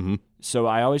 Mm-hmm. So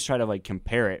I always try to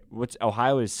compare it. What's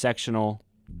Ohio is sectional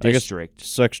district.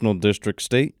 Sectional district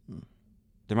state.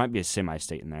 There might be a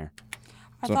semi-state in there.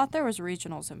 I thought there was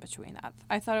regionals in between that.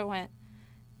 I thought it went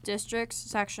districts,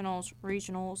 sectionals,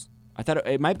 regionals. I thought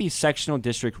it might be sectional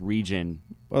district region.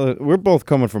 Well, we're both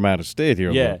coming from out of state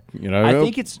here. Yeah. But, I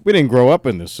think we didn't grow up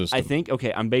in this system. I think,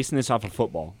 I'm basing this off of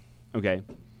football. Okay.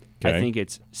 I think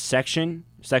it's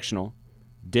sectional,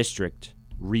 district,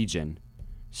 region,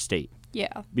 state.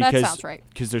 Yeah, that sounds right.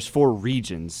 Because there's 4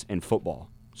 regions in football.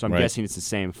 So I'm Right. guessing it's the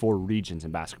same 4 regions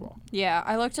in basketball. Yeah,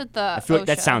 I looked at the I feel like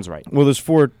that OSHA. sounds right. Well, there's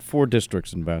four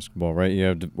districts in basketball, right? You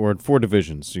have or 4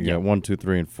 divisions. So you Yeah. got 1, 2,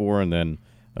 3, and 4, and then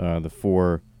the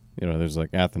 4. There's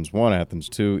Athens 1, Athens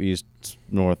 2, East,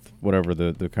 North, whatever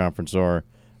the conference are.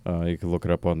 You can look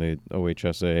it up on the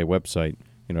OHSAA website.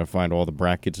 Find all the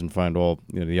brackets and find all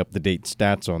the up-to-date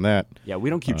stats on that. Yeah, we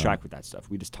don't keep track with that stuff.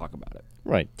 We just talk about it.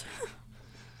 Right.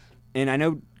 And I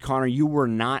know, Connor, you were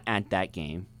not at that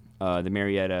game, the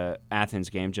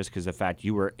Marietta-Athens game, just because of the fact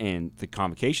you were in the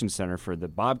Convocation Center for the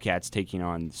Bobcats taking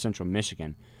on Central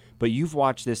Michigan. But you've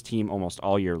watched this team almost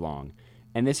all year long.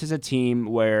 And this is a team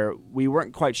where we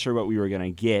weren't quite sure what we were going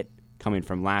to get coming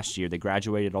from last year. They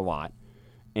graduated a lot.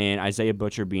 And Isaiah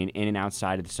Butcher being in and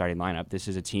outside of the starting lineup, this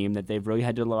is a team that they've really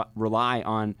had to rely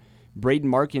on Braden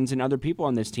Markins and other people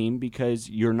on this team because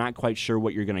you're not quite sure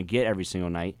what you're going to get every single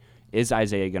night. Is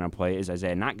Isaiah going to play? Is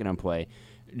Isaiah not going to play?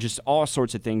 Just all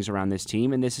sorts of things around this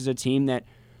team. And this is a team that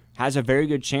has a very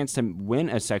good chance to win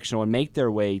a sectional and make their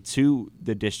way to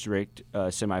the district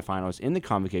semifinals in the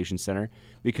Convocation Center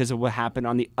because of what happened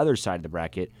on the other side of the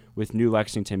bracket with New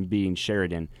Lexington beating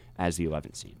Sheridan as the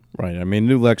 11th seed. Right. I mean,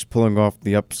 New Lex pulling off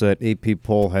the upset. AP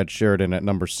poll had Sheridan at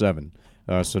number 7.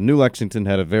 So New Lexington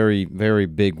had a very, very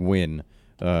big win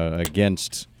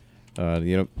against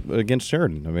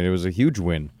Sheridan. I mean, it was a huge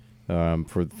win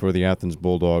for the Athens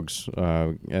Bulldogs.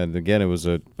 And again, it was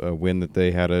a win that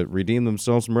they had to redeem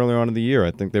themselves from earlier on in the year.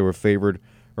 I think they were favored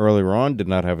earlier on, did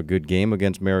not have a good game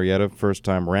against Marietta first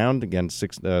time round, against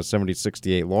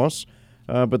 70-68 loss.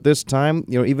 But this time,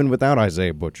 even without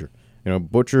Isaiah Butcher,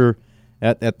 Butcher,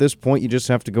 at this point, you just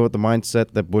have to go with the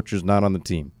mindset that Butcher's not on the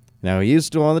team. Now, he is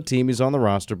still on the team, he's on the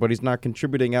roster, but he's not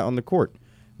contributing out on the court.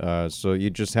 So you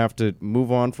just have to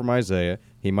move on from Isaiah.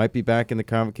 He might be back in the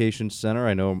Convocation Center.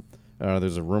 I know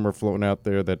there's a rumor floating out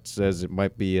there that says it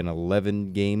might be an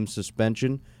 11-game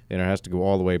suspension, and it has to go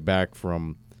all the way back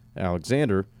from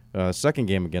Alexander, second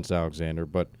game against Alexander.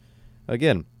 But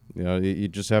again, you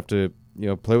just have to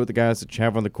play with the guys that you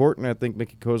have on the court, and I think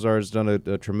Mickey Kozar has done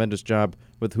a tremendous job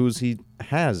with who he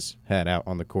has had out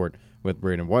on the court with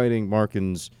Braden Whiting,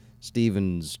 Markins,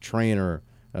 Stevens, Trainer,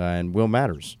 and Will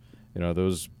Matters.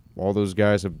 All those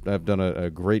guys have done a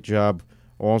great job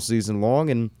all season long,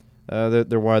 and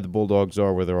they're why the Bulldogs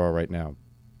are where they are right now.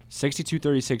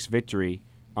 62-36 victory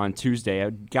on Tuesday.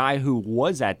 A guy who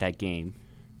was at that game,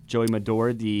 Joey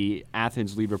Medor, the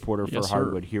Athens lead reporter for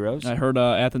Hardwood Heroes. I heard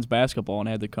Athens basketball and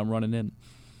had to come running in.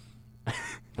 I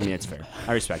mean, it's fair.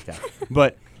 I respect that.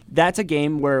 But that's a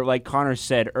game where, like Connor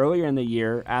said, earlier in the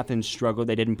year, Athens struggled.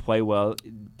 They didn't play well,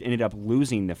 ended up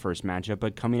losing the first matchup,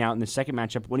 but coming out in the second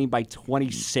matchup, winning by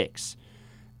 26.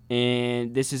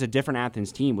 And this is a different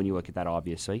Athens team when you look at that,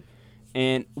 obviously.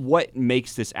 And what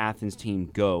makes this Athens team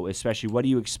go, especially what do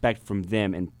you expect from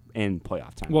them in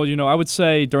playoff time? Well, I would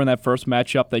say during that first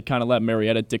matchup, they kind of let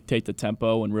Marietta dictate the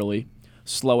tempo and really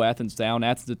slow Athens down.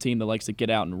 Athens is a team that likes to get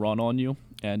out and run on you.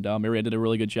 And Marietta did a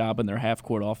really good job in their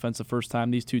half-court offense the first time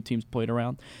these two teams played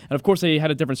around. And, of course, they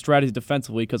had a different strategy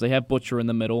defensively because they have Butcher in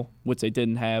the middle, which they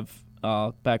didn't have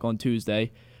back on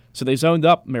Tuesday. So they zoned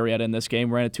up Marietta in this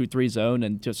game, ran a 2-3 zone,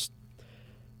 and just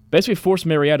basically forced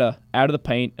Marietta out of the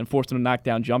paint and forced them to knock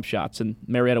down jump shots, and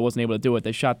Marietta wasn't able to do it.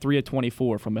 They shot 3 of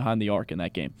 24 from behind the arc in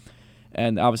that game.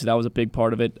 And obviously that was a big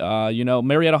part of it.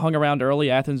 Marietta hung around early.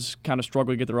 Athens kind of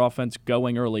struggled to get their offense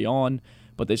going early on,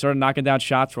 but they started knocking down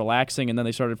shots, relaxing, and then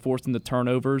they started forcing the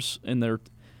turnovers.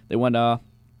 They went a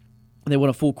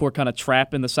full court kind of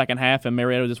trap in the second half, and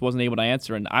Marietta just wasn't able to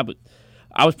answer. And I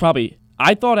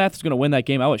thought Athens was going to win that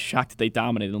game. I was shocked that they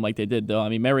dominated them like they did, though. I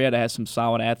mean, Marietta has some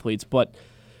solid athletes, but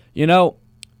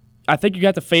I think you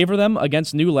got to favor them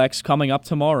against New Lex coming up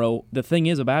tomorrow. The thing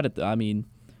is about it, I mean,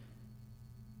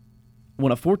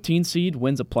 when a 14 seed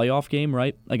wins a playoff game,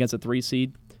 right, against a 3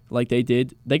 seed like they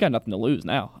did, they got nothing to lose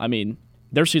now. I mean,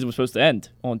 their season was supposed to end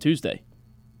on Tuesday.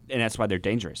 And that's why they're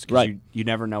dangerous. Right. You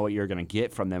never know what you're going to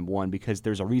get from them, one, because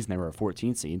there's a reason they were a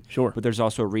 14 seed. Sure. But there's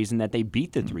also a reason that they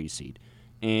beat the 3 seed.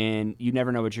 And you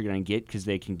never know what you're going to get because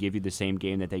they can give you the same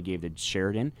game that they gave to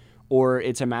Sheridan. Or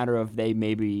it's a matter of they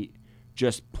maybe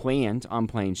just planned on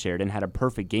playing Sheridan, had a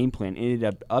perfect game plan, ended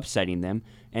up upsetting them,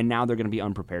 and now they're going to be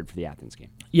unprepared for the Athens game.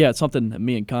 Yeah, it's something that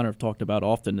me and Connor have talked about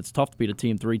often. It's tough to beat a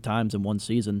team 3 times in one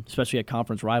season, especially a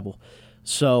conference rival.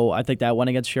 So I think that went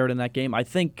against Sheridan that game. I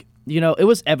think, it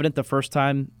was evident the first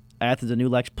time Athens and New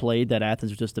Lex played that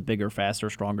Athens was just a bigger, faster,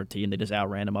 stronger team. They just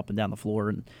outran them up and down the floor,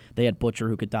 and they had Butcher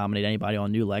who could dominate anybody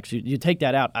on New Lex. You take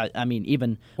that out, I mean,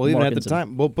 even at the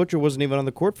time, Butcher wasn't even on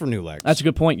the court for New Lex. That's a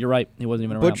good point. You're right. He wasn't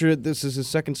even around. Butcher, this is his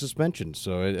second suspension.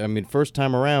 So, I mean, first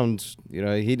time around,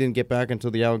 he didn't get back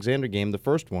until the Alexander game, the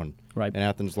first one. Right. And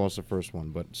Athens lost the first one.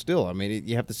 But still, I mean,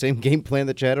 you have the same game plan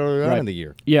that you had earlier on in the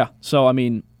year. Yeah. So, I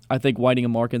mean, I think Whiting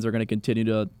and Markins are going to continue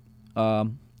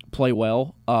to play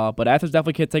well, but Athens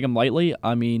definitely can't take them lightly.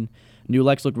 I mean, New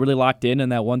Lex looked really locked in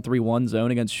that 1-3-1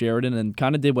 zone against Sheridan and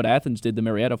kind of did what Athens did to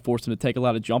Marietta, forced them to take a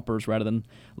lot of jumpers rather than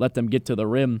let them get to the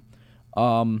rim.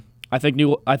 I think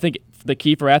the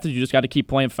key for Athens, you just got to keep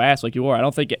playing fast like you are. I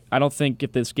don't think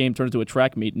if this game turns into a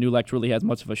track meet, New Lex really has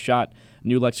much of a shot.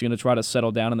 New Lex is going to try to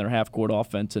settle down in their half-court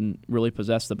offense and really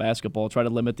possess the basketball, try to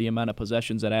limit the amount of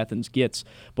possessions that Athens gets.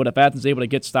 But if Athens is able to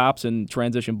get stops and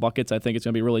transition buckets, I think it's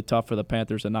going to be really tough for the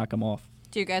Panthers to knock them off.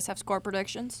 Do you guys have score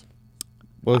predictions?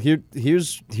 Well,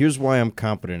 here's why I'm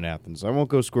confident in Athens. I won't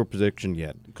go score prediction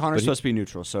yet. Connor's supposed to be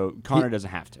neutral, so Connor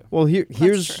doesn't have to. Well,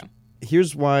 That's true.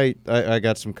 Here's why I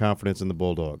got some confidence in the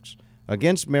Bulldogs.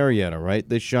 Against Marietta, right,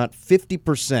 they shot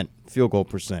 50% field goal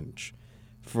percentage.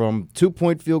 From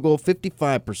 2-point field goal,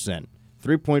 55%.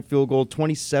 3-point field goal,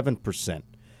 27%.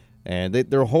 And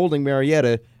they're holding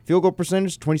Marietta. Field goal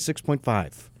percentage,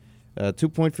 26.5.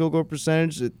 2-point field goal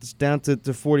percentage, it's down to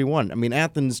 41. I mean,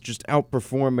 Athens just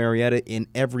outperformed Marietta in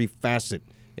every facet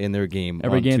in their game.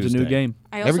 Every game's Tuesday. a new game.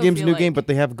 Every game's a new game, but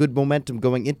they have good momentum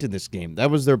going into this game.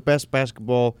 That was their best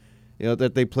basketball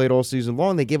that they played all season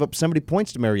long. They gave up 70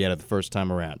 points to Marietta the first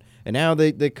time around. And now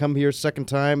they come here second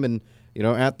time, and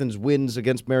Athens wins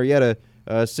against Marietta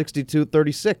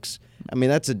 62-36. I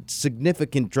mean, that's a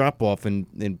significant drop-off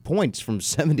in points from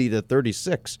 70 to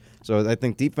 36. So I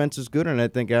think defense is good, and I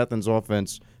think Athens'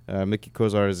 offense, Mickey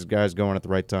Kozar has his guys going at the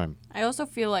right time. I also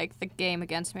feel like the game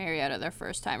against Marietta their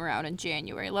first time around in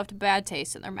January left a bad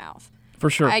taste in their mouth. For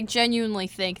sure. I genuinely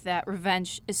think that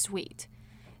revenge is sweet.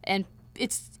 And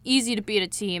it's easy to beat a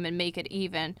team and make it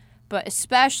even, but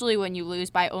especially when you lose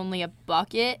by only a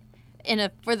bucket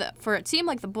for a team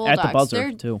like the Bulldogs. At the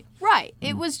buzzer, too. Right.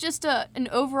 It was just an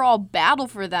overall battle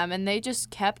for them, and they just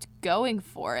kept going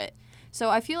for it. So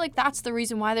I feel like that's the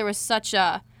reason why there was such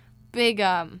a big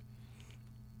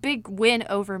win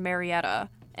over Marietta,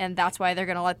 and that's why they're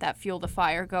going to let that fuel the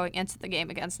fire going into the game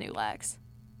against New Lex.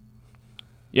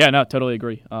 Yeah, no, totally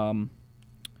agree.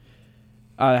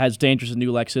 As dangerous as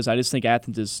New Lex is, I just think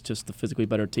Athens is just the physically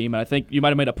better team. And I think you might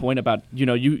have made a point about,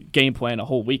 you game plan a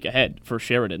whole week ahead for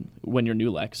Sheridan when you're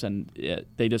New Lex, and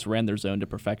they just ran their zone to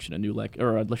perfection. And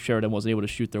Sheridan wasn't able to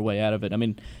shoot their way out of it. I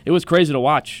mean, it was crazy to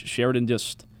watch. Sheridan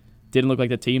just didn't look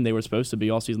like the team they were supposed to be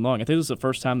all season long. I think this is the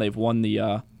first time they've won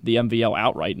the MVL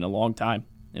outright in a long time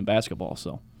in basketball.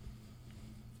 So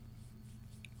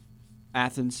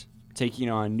Athens taking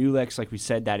on New Lex, like we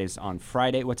said, that is on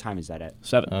Friday. What time is that at?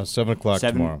 7. 7 o'clock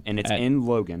 7, tomorrow. and it's in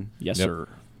Logan. Yes, Yep. sir.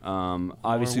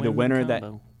 Obviously, the winner that.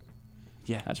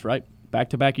 Yeah. That's right.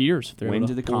 Back-to-back years. They're Win able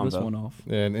to the pull this combo. one off.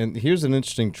 And here's an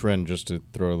interesting trend, just to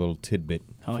throw a little tidbit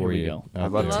Oh, for here we you. go. out I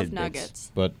love there. Love tidbits.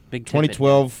 nuggets. But Big tidbit,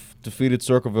 2012 defeated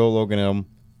Circleville, Logan Elm.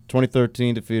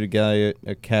 2013 defeated Gallia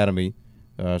Academy.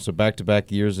 So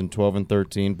back-to-back years in 12 and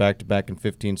 13. Back-to-back in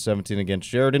 15-17 against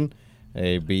Sheridan.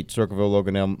 They beat Circleville,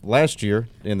 Logan Elm last year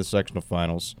in the sectional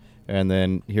finals. And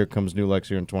then here comes New Lex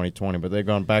here in 2020. But they've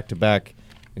gone back-to-back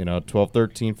 12,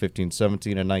 13, 15,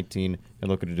 17, and 19,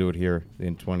 and looking to do it here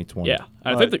in 2020. Yeah.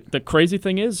 I think the crazy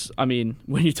thing is, I mean,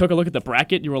 when you took a look at the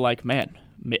bracket, you were like, man,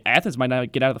 Athens might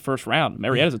not get out of the first round.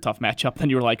 Marietta's a tough matchup. Then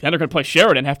you were like, then they're going to play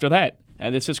Sheridan after that.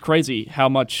 And it's just crazy how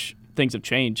much things have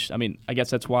changed. I mean, I guess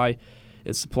that's why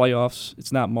it's the playoffs.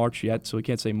 It's not March yet, so we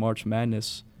can't say March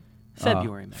Madness.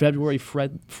 February. February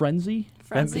Frenzy?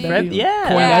 Frenzy. Coin Yeah.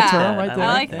 that term right there.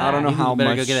 I like that. I don't know how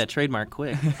better much. go get that trademark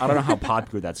quick. I don't know how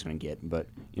popular that's going to get, but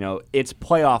it's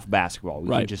playoff basketball. We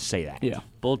can Right. just say that. Yeah.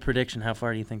 Bold prediction. How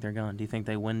far do you think they're going? Do you think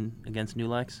they win against New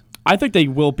Lex? I think they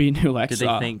will be New Lex. Do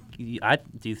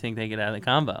you think they get out of the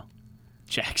combo?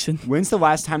 Jackson? When's the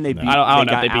last time they beat? I don't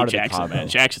know got if they out beat of the Jackson, combo? man.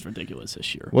 Jackson's ridiculous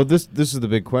this year. Well, this is the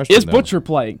big question. Is though. Butcher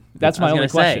playing? That's my only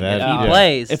question. That- If yeah. he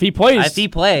plays, If he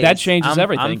plays, that changes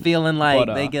everything. I'm feeling like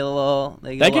But, they get a little.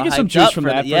 They they could get some hyped juice up from for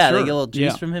that, the- for yeah, sure. they get a little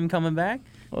juice Yeah. from him coming back.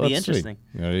 Well, Be let's see.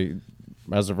 interesting.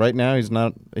 As of right now, he's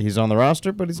not. He's on the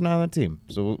roster, but he's not on the team.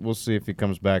 So we'll see if he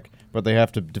comes back. But they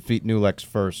have to defeat New Lex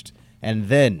first, and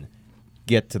then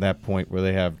get to that point where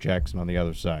they have Jackson on the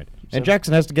other side. And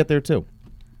Jackson has to get there too.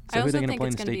 So I who are also they going to think play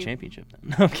in it's the gonna state be- championship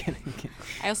then? No, I'm kidding.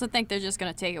 I also think they're just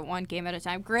going to take it one game at a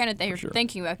time. Granted, they're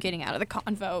thinking about getting out of the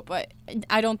convo, but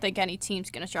I don't think any team's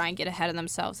going to try and get ahead of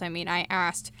themselves. I mean, I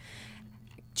asked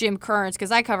Jim Kearns,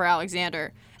 because I cover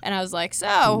Alexander, and I was like,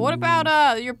 so what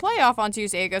about your playoff on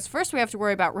Tuesday? He goes, first we have to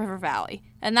worry about River Valley.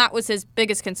 And that was his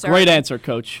biggest concern. Great answer,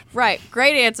 Coach. Right,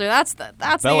 great answer. That's the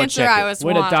answer Belichick I it. was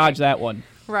Way to wanting. dodge that one.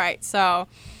 Right, so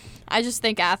I just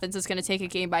think Athens is going to take it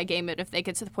game by game, and if they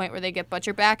get to the point where they get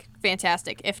Butcher back,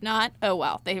 fantastic. If not, oh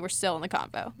well, they were still in the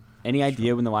combo. Any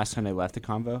idea when the last time they left the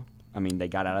combo? I mean, they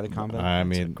got out of the combo. I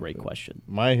mean, Great question.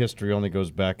 my history only goes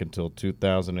back until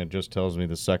 2000. It just tells me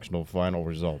the sectional final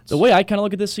results. The way I kind of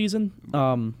look at this season,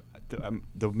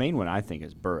 The main one I think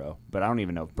is Burrow, but I don't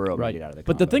even know if Burrow made it out of the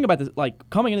combo. But the thing about this, like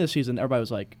coming into the season, everybody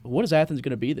was like, "What is Athens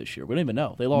going to be this year?" We don't even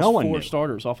know. They lost No one 4 knew.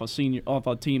 starters off a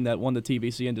team that won the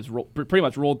TVC and just pretty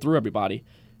much rolled through everybody.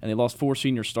 And they lost 4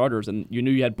 senior starters, and you knew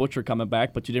you had Butcher coming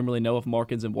back, but you didn't really know if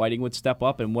Markins and Whiting would step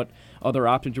up and what other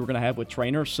options you were going to have with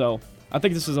trainers. So I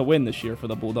think this is a win this year for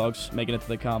the Bulldogs, making it to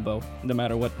the combo, no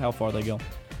matter how far they go.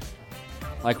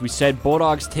 Like we said,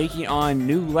 Bulldogs taking on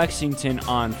New Lexington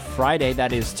on Friday.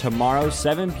 That is tomorrow,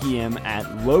 7 p.m.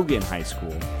 at Logan High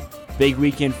School. Big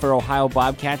weekend for Ohio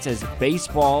Bobcats as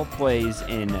baseball plays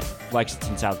in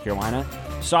Lexington, South Carolina.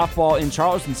 Softball in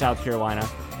Charleston, South Carolina.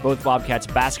 Both Bobcats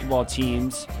basketball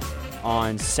teams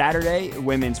on Saturday.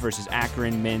 Women's versus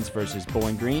Akron, men's versus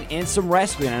Bowling Green. And some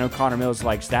wrestling. I know Connor Mills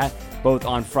likes that. Both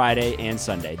on Friday and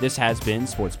Sunday. This has been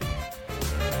Sports Beat.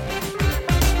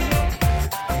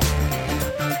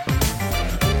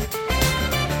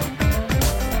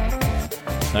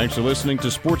 Thanks for listening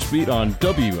to Sports Beat on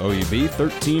WOUB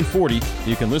 1340.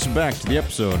 You can listen back to the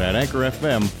episode at Anchor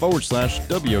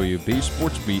FM/WOUB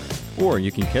Sports Beat, or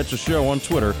you can catch the show on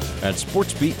Twitter at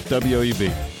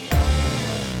SportsBeatWOUB.